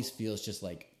 it always feels just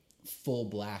like full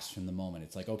blast from the moment.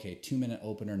 It's like, okay, 2-minute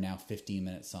opener, now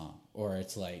 15-minute song. Or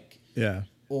it's like,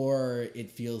 or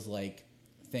it feels like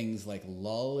things like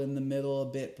lull in the middle a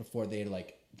bit before they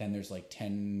like, then there's like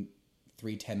 3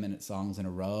 10-minute songs in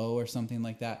a row or something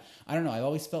like that. I don't know. I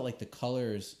always felt like the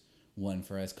Colors one,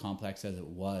 for as complex as it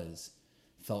was,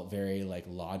 felt very like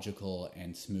logical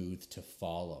and smooth to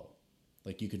follow.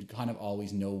 Like you could kind of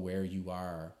always know where you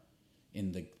are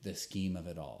in the scheme of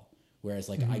it all. Whereas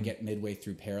like I get midway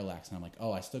through Parallax and I'm like,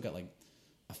 oh, I still got like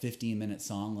a 15-minute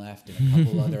song left and a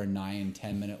couple other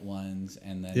 9-10-minute ones.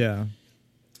 And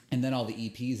then all the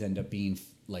EPs end up being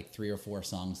like 3 or 4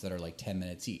 songs that are like 10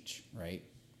 minutes each. Right.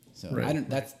 So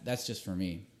that's just for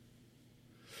me.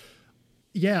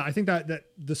 Yeah. I think that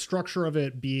the structure of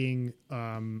it being,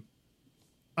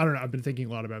 I don't know. I've been thinking a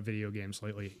lot about video games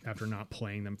lately after not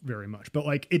playing them very much, but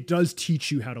like it does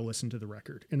teach you how to listen to the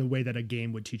record in the way that a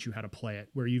game would teach you how to play it,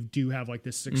 where you do have like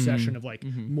this succession of like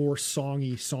more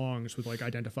songy songs with like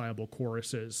identifiable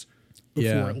choruses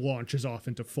before it launches off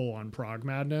into full on prog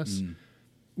madness.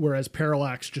 Whereas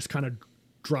Parallax just kind of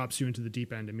drops you into the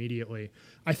deep end immediately.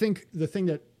 I think the thing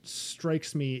that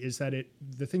strikes me is that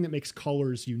the thing that makes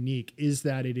Colors unique is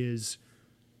that it is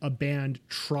a band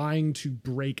trying to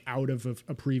break out of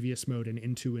a previous mode and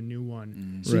into a new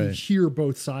one. So you hear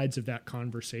both sides of that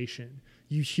conversation.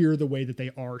 You hear the way that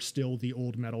they are still the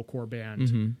old metalcore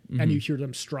band, and you hear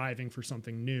them striving for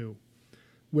something new.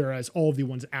 Whereas all of the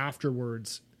ones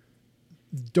afterwards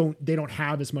they don't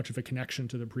have as much of a connection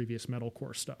to the previous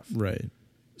metalcore stuff. Right.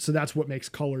 So that's what makes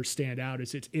Colors stand out.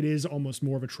 Is it is almost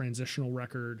more of a transitional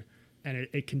record, and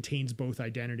it contains both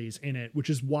identities in it,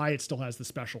 which is why it still has the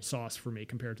special sauce for me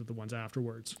compared to the ones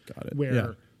afterwards. Got it.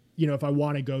 Where, you know, if I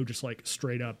want to go just like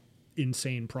straight up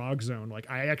insane prog zone, like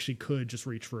I actually could just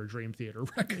reach for a Dream Theater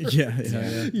record.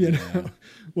 You know,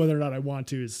 whether or not I want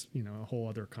to is, you know, a whole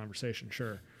other conversation.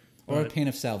 Sure. Or a Pain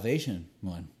of Salvation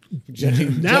one.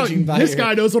 Judging by this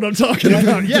guy knows what I'm talking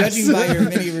about. Yes. Judging by your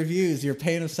many reviews, your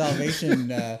Pain of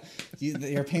Salvation,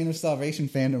 your Pain of Salvation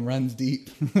fandom runs deep.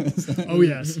 Oh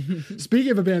yes.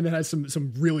 Speaking of a band that has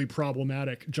some really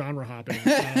problematic genre hopping,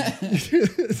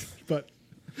 but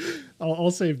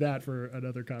I'll save that for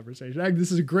another conversation.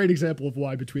 This is a great example of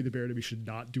why Between the Bear and Me should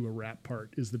not do a rap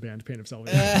part. Is the band Pain of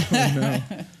Salvation?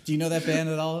 Do you know that band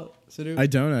at all, Sadhu? I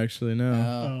don't actually know.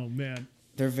 Oh man,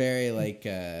 they're very like.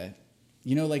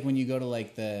 You know, like when you go to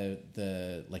like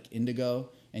the like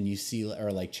Indigo and you see,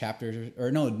 or like Chapters,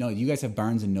 or no, you guys have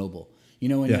Barnes and Noble. You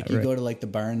know, when you go to like the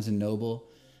Barnes and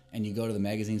Noble and you go to the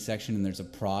magazine section and there's a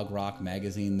prog rock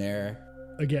magazine there.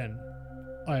 Again,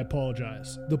 I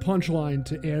apologize. The punchline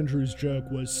to Andrew's joke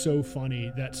was so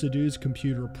funny that Sadhu's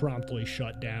computer promptly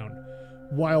shut down.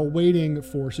 While waiting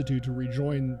for Sadhu to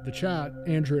rejoin the chat,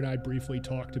 Andrew and I briefly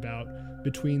talked about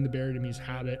Between the Buried and Me's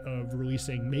habit of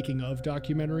releasing making-of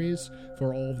documentaries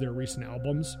for all of their recent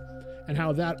albums, and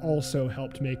how that also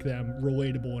helped make them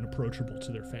relatable and approachable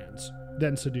to their fans.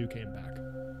 Then Sadhu came back.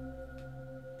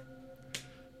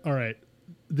 All right.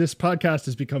 This podcast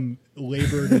has become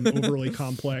labored and overly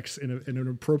complex in an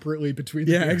appropriately between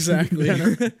the exactly.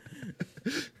 The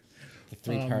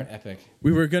 3-part epic.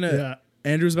 We were gonna.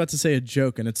 Andrew's about to say a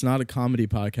joke, and it's not a comedy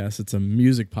podcast; it's a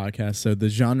music podcast. So the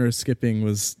genre skipping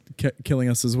was killing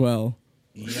us as well.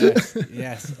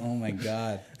 Yes. Oh my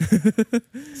god,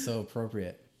 so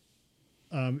appropriate.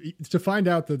 To find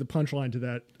out the punchline to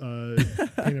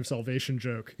that Pain of Salvation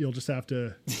joke, you'll just have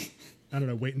to, I don't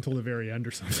know, wait until the very end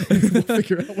or something. We'll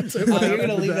figure out what's You're going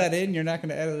to leave that in? You're not going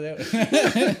to edit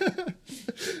it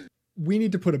out? We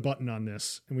need to put a button on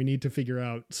this, and we need to figure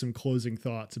out some closing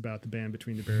thoughts about the band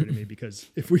Between the Buried and Me, because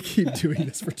if we keep doing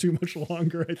this for too much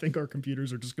longer, I think our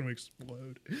computers are just going to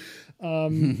explode.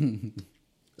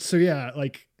 So yeah,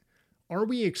 like, are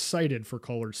we excited for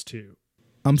Colors 2?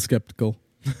 I'm skeptical.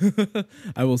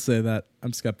 I will say that.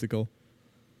 I'm skeptical.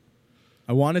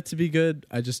 I want it to be good.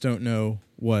 I just don't know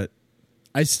what.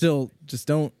 I still just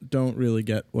don't really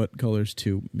get what Colors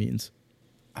 2 means.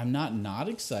 I'm not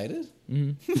excited.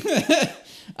 Mm-hmm.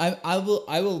 I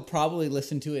will probably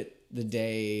listen to it the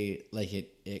day like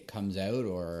it comes out,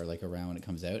 or like around when it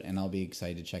comes out, and I'll be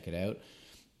excited to check it out.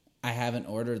 I haven't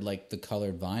ordered like the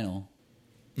colored vinyl.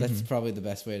 That's probably the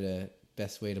best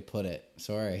way to put it.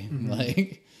 Sorry.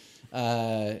 Like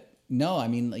no, I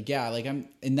mean, like, yeah, like, I'm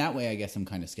in that way, I guess I'm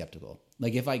kind of skeptical.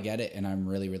 Like, if I get it and I'm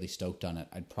really, really stoked on it,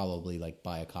 I'd probably like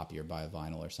buy a copy or buy a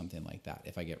vinyl or something like that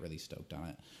if I get really stoked on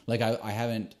it. Like, I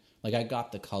haven't, like, I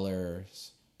got the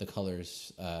colors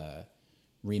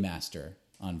remaster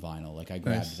on vinyl. Like, I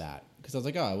grabbed that because I was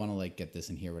like, oh, I want to like get this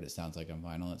and hear what it sounds like on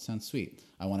vinyl. It sounds sweet.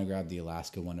 I want to grab the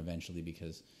Alaska one eventually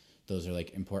because those are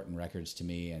like important records to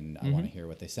me, and I want to hear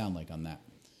what they sound like on that.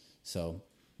 So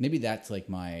maybe that's like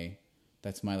my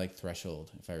like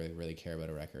threshold. If I really, really care about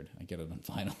a record, I get it on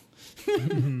vinyl.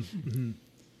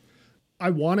 I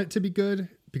want it to be good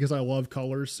because I love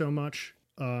Colors so much.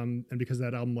 And because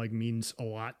that album like means a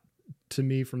lot to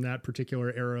me from that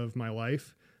particular era of my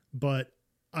life. But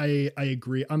I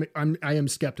agree. I am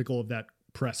skeptical of that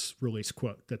press release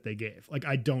quote that they gave. Like,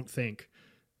 I don't think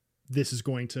this is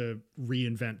going to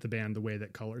reinvent the band the way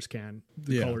that Colors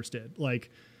Colors did. Like,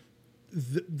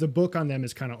 the book on them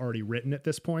is kind of already written at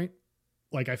this point.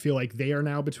 Like, I feel like they are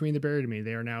now Between the Buried and Me.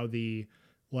 They are now the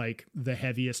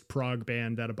heaviest prog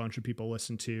band that a bunch of people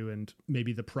listen to, and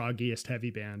maybe the proggiest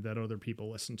heavy band that other people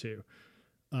listen to.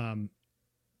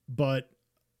 But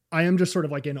I am just sort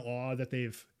of like in awe that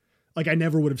they've, like, I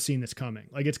never would have seen this coming.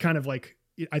 Like, it's kind of like,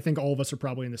 I think all of us are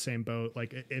probably in the same boat.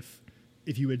 Like, if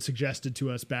you had suggested to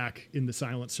us back in the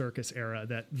Silent Circus era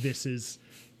that this is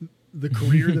the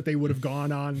career that they would have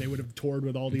gone on, they would have toured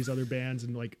with all these other bands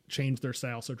and like changed their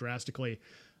style so drastically,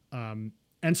 and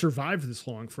survived this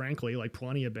long, frankly, like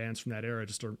plenty of bands from that era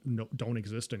just don't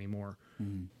exist anymore.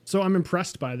 So I'm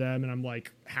impressed by them, and I'm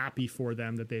like happy for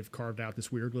them that they've carved out this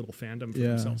weird little fandom for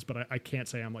themselves, but I can't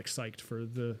say I'm like psyched for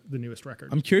the newest record.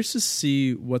 I'm curious to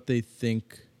see what they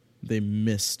think they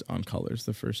missed on Colors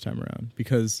the first time around,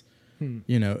 because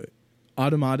you know,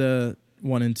 Automata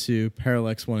 1 and 2,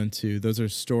 Parallax 1 and 2, those are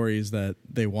stories that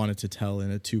they wanted to tell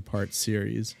in a 2-part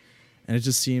series, and it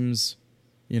just seems,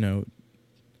 you know,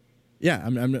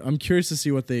 I'm curious to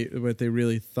see what they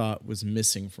really thought was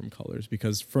missing from Colors,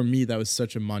 because for me that was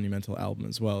such a monumental album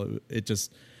as well. It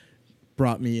just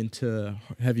brought me into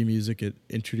heavy music. It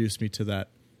introduced me to that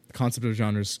concept of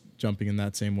genres jumping in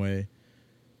that same way,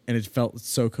 and it felt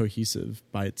so cohesive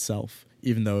by itself,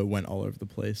 even though it went all over the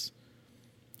place.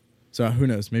 So who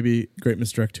knows? Maybe Great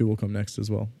Misdirect 2 will come next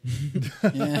as well.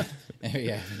 Yeah,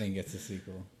 everything gets a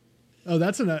sequel. Oh,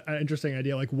 that's an interesting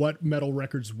idea. Like, what metal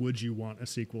records would you want a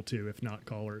sequel to, if not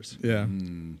Colors? Yeah.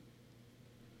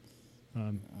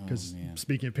 Because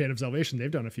speaking of Pain of Salvation, they've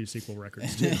done a few sequel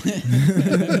records too.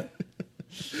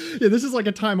 Yeah, this is like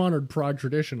a time-honored prog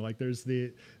tradition. Like, there's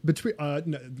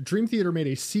Dream Theater made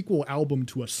a sequel album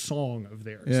to a song of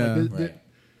theirs. Yeah, like,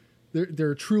 there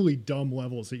are truly dumb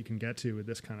levels that you can get to with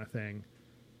this kind of thing,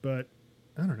 but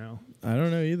I don't know. I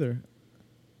don't know either.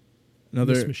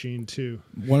 Miss Machine 2.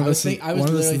 One of us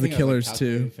is the Killers like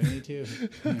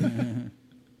 2.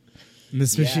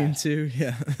 Miss Machine 2,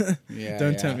 yeah.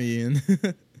 Don't tempt me,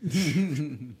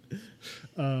 Ian.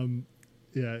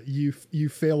 Yeah, you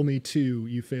fail me too.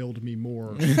 You failed me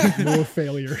more. More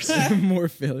failures. More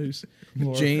failures.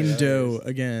 Jane Doe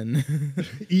again.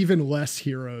 Even less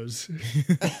heroes.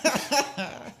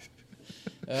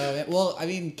 Well, I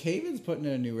mean, Caven's putting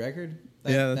in a new record.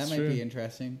 Yeah, that's that might true. be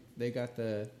interesting. They got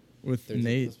With there's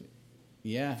Nate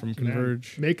yeah. from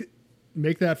Converge. Man,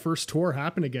 make that first tour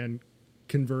happen again.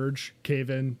 Converge, Cave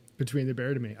In, Between the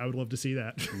Bear to Me. I would love to see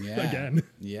that again.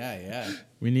 Yeah.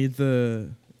 We need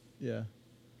the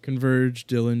Converge,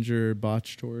 Dillinger,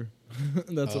 Botch tour.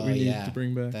 That's what we need to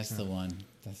bring back. That's the one.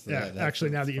 That's Actually,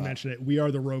 now that you mention it, We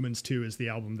Are the Romans 2 is the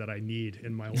album that I need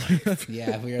in my life.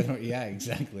 Yeah,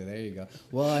 exactly. There you go.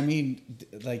 Well, I mean,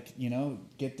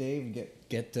 get Dave,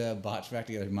 get Botch back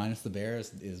together. Minus the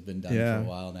Bears has been done for a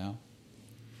while now.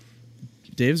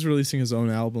 Dave's releasing his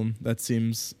own album that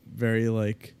seems very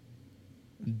like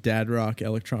dad rock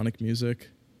electronic music.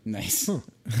 Nice.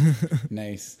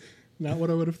 Nice. Not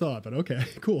what I would have thought, but okay,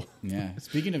 cool. Yeah.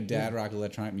 Speaking of dad rock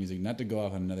electronic music, not to go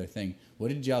off on another thing, what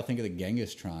did y'all think of the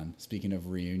Gengistron? Speaking of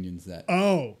reunions,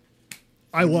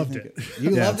 I loved it.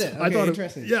 You loved it. Okay, I thought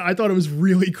interesting. I thought it was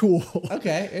really cool.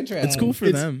 Okay, interesting. It's cool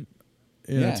for them,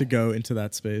 to go into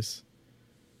that space.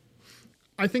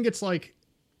 I think it's like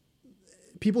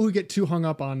people who get too hung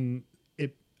up on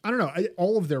it. I don't know.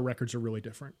 All of their records are really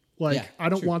different. Like I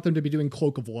don't want them to be doing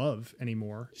Cloak of Love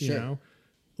anymore. You know.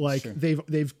 Like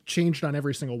they've changed on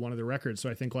every single one of the records.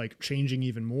 So I think like changing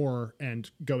even more and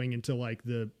going into like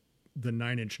the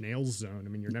 9 Inch Nails zone. I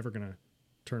mean, you're never gonna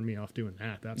turn me off doing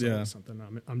that. That's always something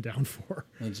I'm down for.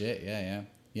 Legit, yeah.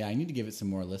 I need to give it some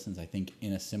more listens. I think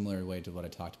in a similar way to what I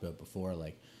talked about before.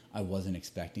 Like I wasn't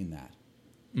expecting that.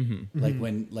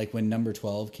 Mm-hmm. Like when Number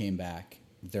 12 came back,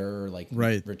 their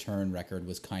return record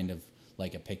was kind of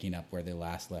like a picking up where they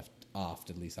last left off.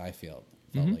 At least I felt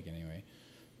like anyway.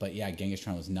 But yeah,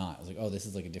 Gengistron was not. I was like, oh, this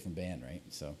is like a different band, right?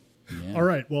 So, yeah. All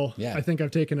right. Well, I think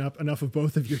I've taken up enough of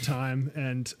both of your time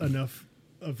and enough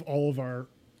of all of our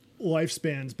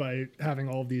lifespans by having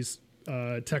all of these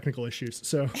technical issues.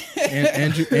 So,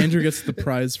 Andrew gets the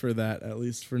prize for that, at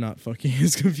least for not fucking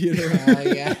his computer.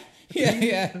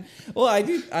 Yeah. Well, I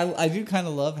do kind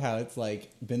of love how it's like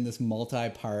been this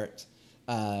multi-part,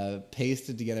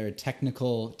 pasted together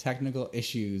technical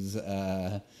issues,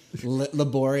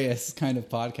 laborious kind of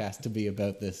podcast to be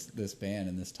about this band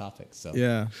and this topic. So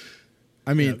yeah,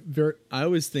 I mean, I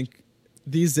always think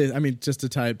these days. I mean, just to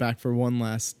tie it back for one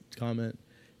last comment.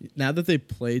 Now that they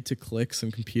play to clicks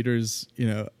and computers,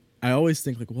 I always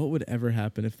think like, what would ever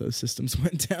happen if those systems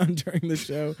went down during the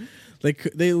show? Like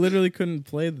they literally couldn't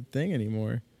play the thing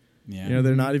anymore. Yeah,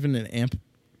 they're not even an amp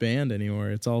band anymore.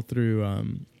 It's all through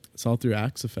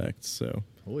Axe Effects. So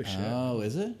holy shit! Oh,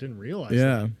 is it? Didn't realize.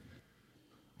 Yeah. That.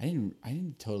 I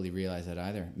didn't totally realize that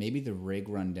either. Maybe the Rig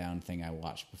Rundown thing I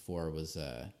watched before was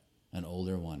an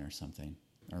older one or something.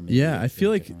 Or maybe I feel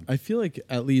like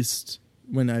at least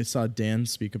when I saw Dan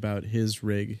speak about his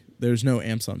rig, there's no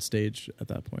amps on stage at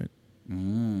that point.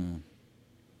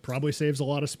 Probably saves a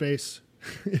lot of space.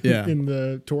 Yeah. In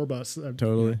the tour bus.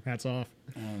 Totally. Hats off.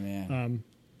 Oh man.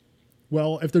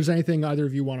 Well, if there's anything either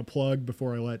of you want to plug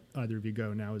before I let either of you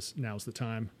go, now's the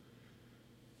time.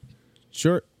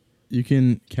 Sure. You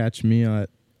can catch me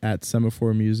at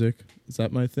Semaphore Music. Is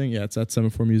that my thing? Yeah, it's at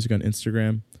Semaphore Music on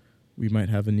Instagram. We might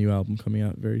have a new album coming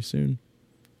out very soon.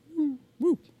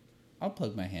 Woo. I'll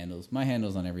plug my handles. My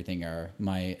handles on everything are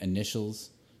my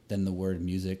initials, then the word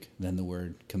music, then the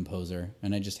word composer,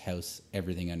 and I just house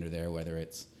everything under there, whether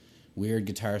it's weird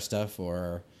guitar stuff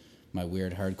or my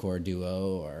weird hardcore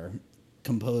duo or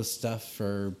composed stuff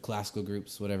for classical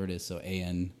groups, whatever it is. So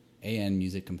AN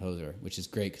Music Composer, which is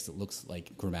great because it looks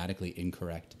like grammatically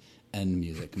incorrect and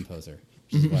Music Composer,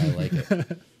 which is why I like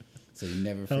it. So you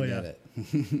never forget it.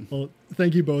 Well,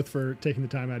 thank you both for taking the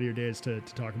time out of your days to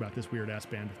talk about this weird ass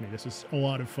band with me. This was a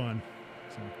lot of fun.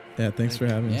 So, yeah, thanks for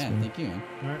having us. Yeah, thank you. Man.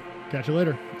 All right, catch you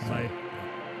later. Bye.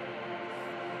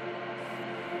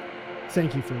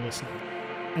 Thank you for listening,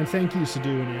 and thank you, Sadhu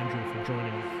and Andrew, for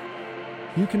joining me.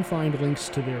 You can find links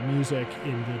to their music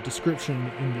in the description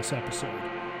in this episode,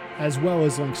 as well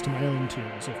as links to my own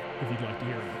tunes if you'd like to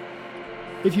hear them.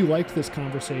 If you liked this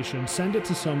conversation, send it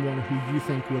to someone who you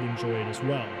think would enjoy it as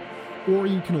well, or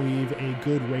you can leave a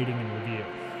good rating and review.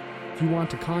 If you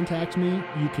want to contact me,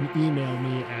 you can email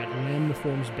me at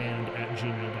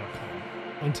lamniformsband@gmail.com.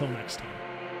 Until next time.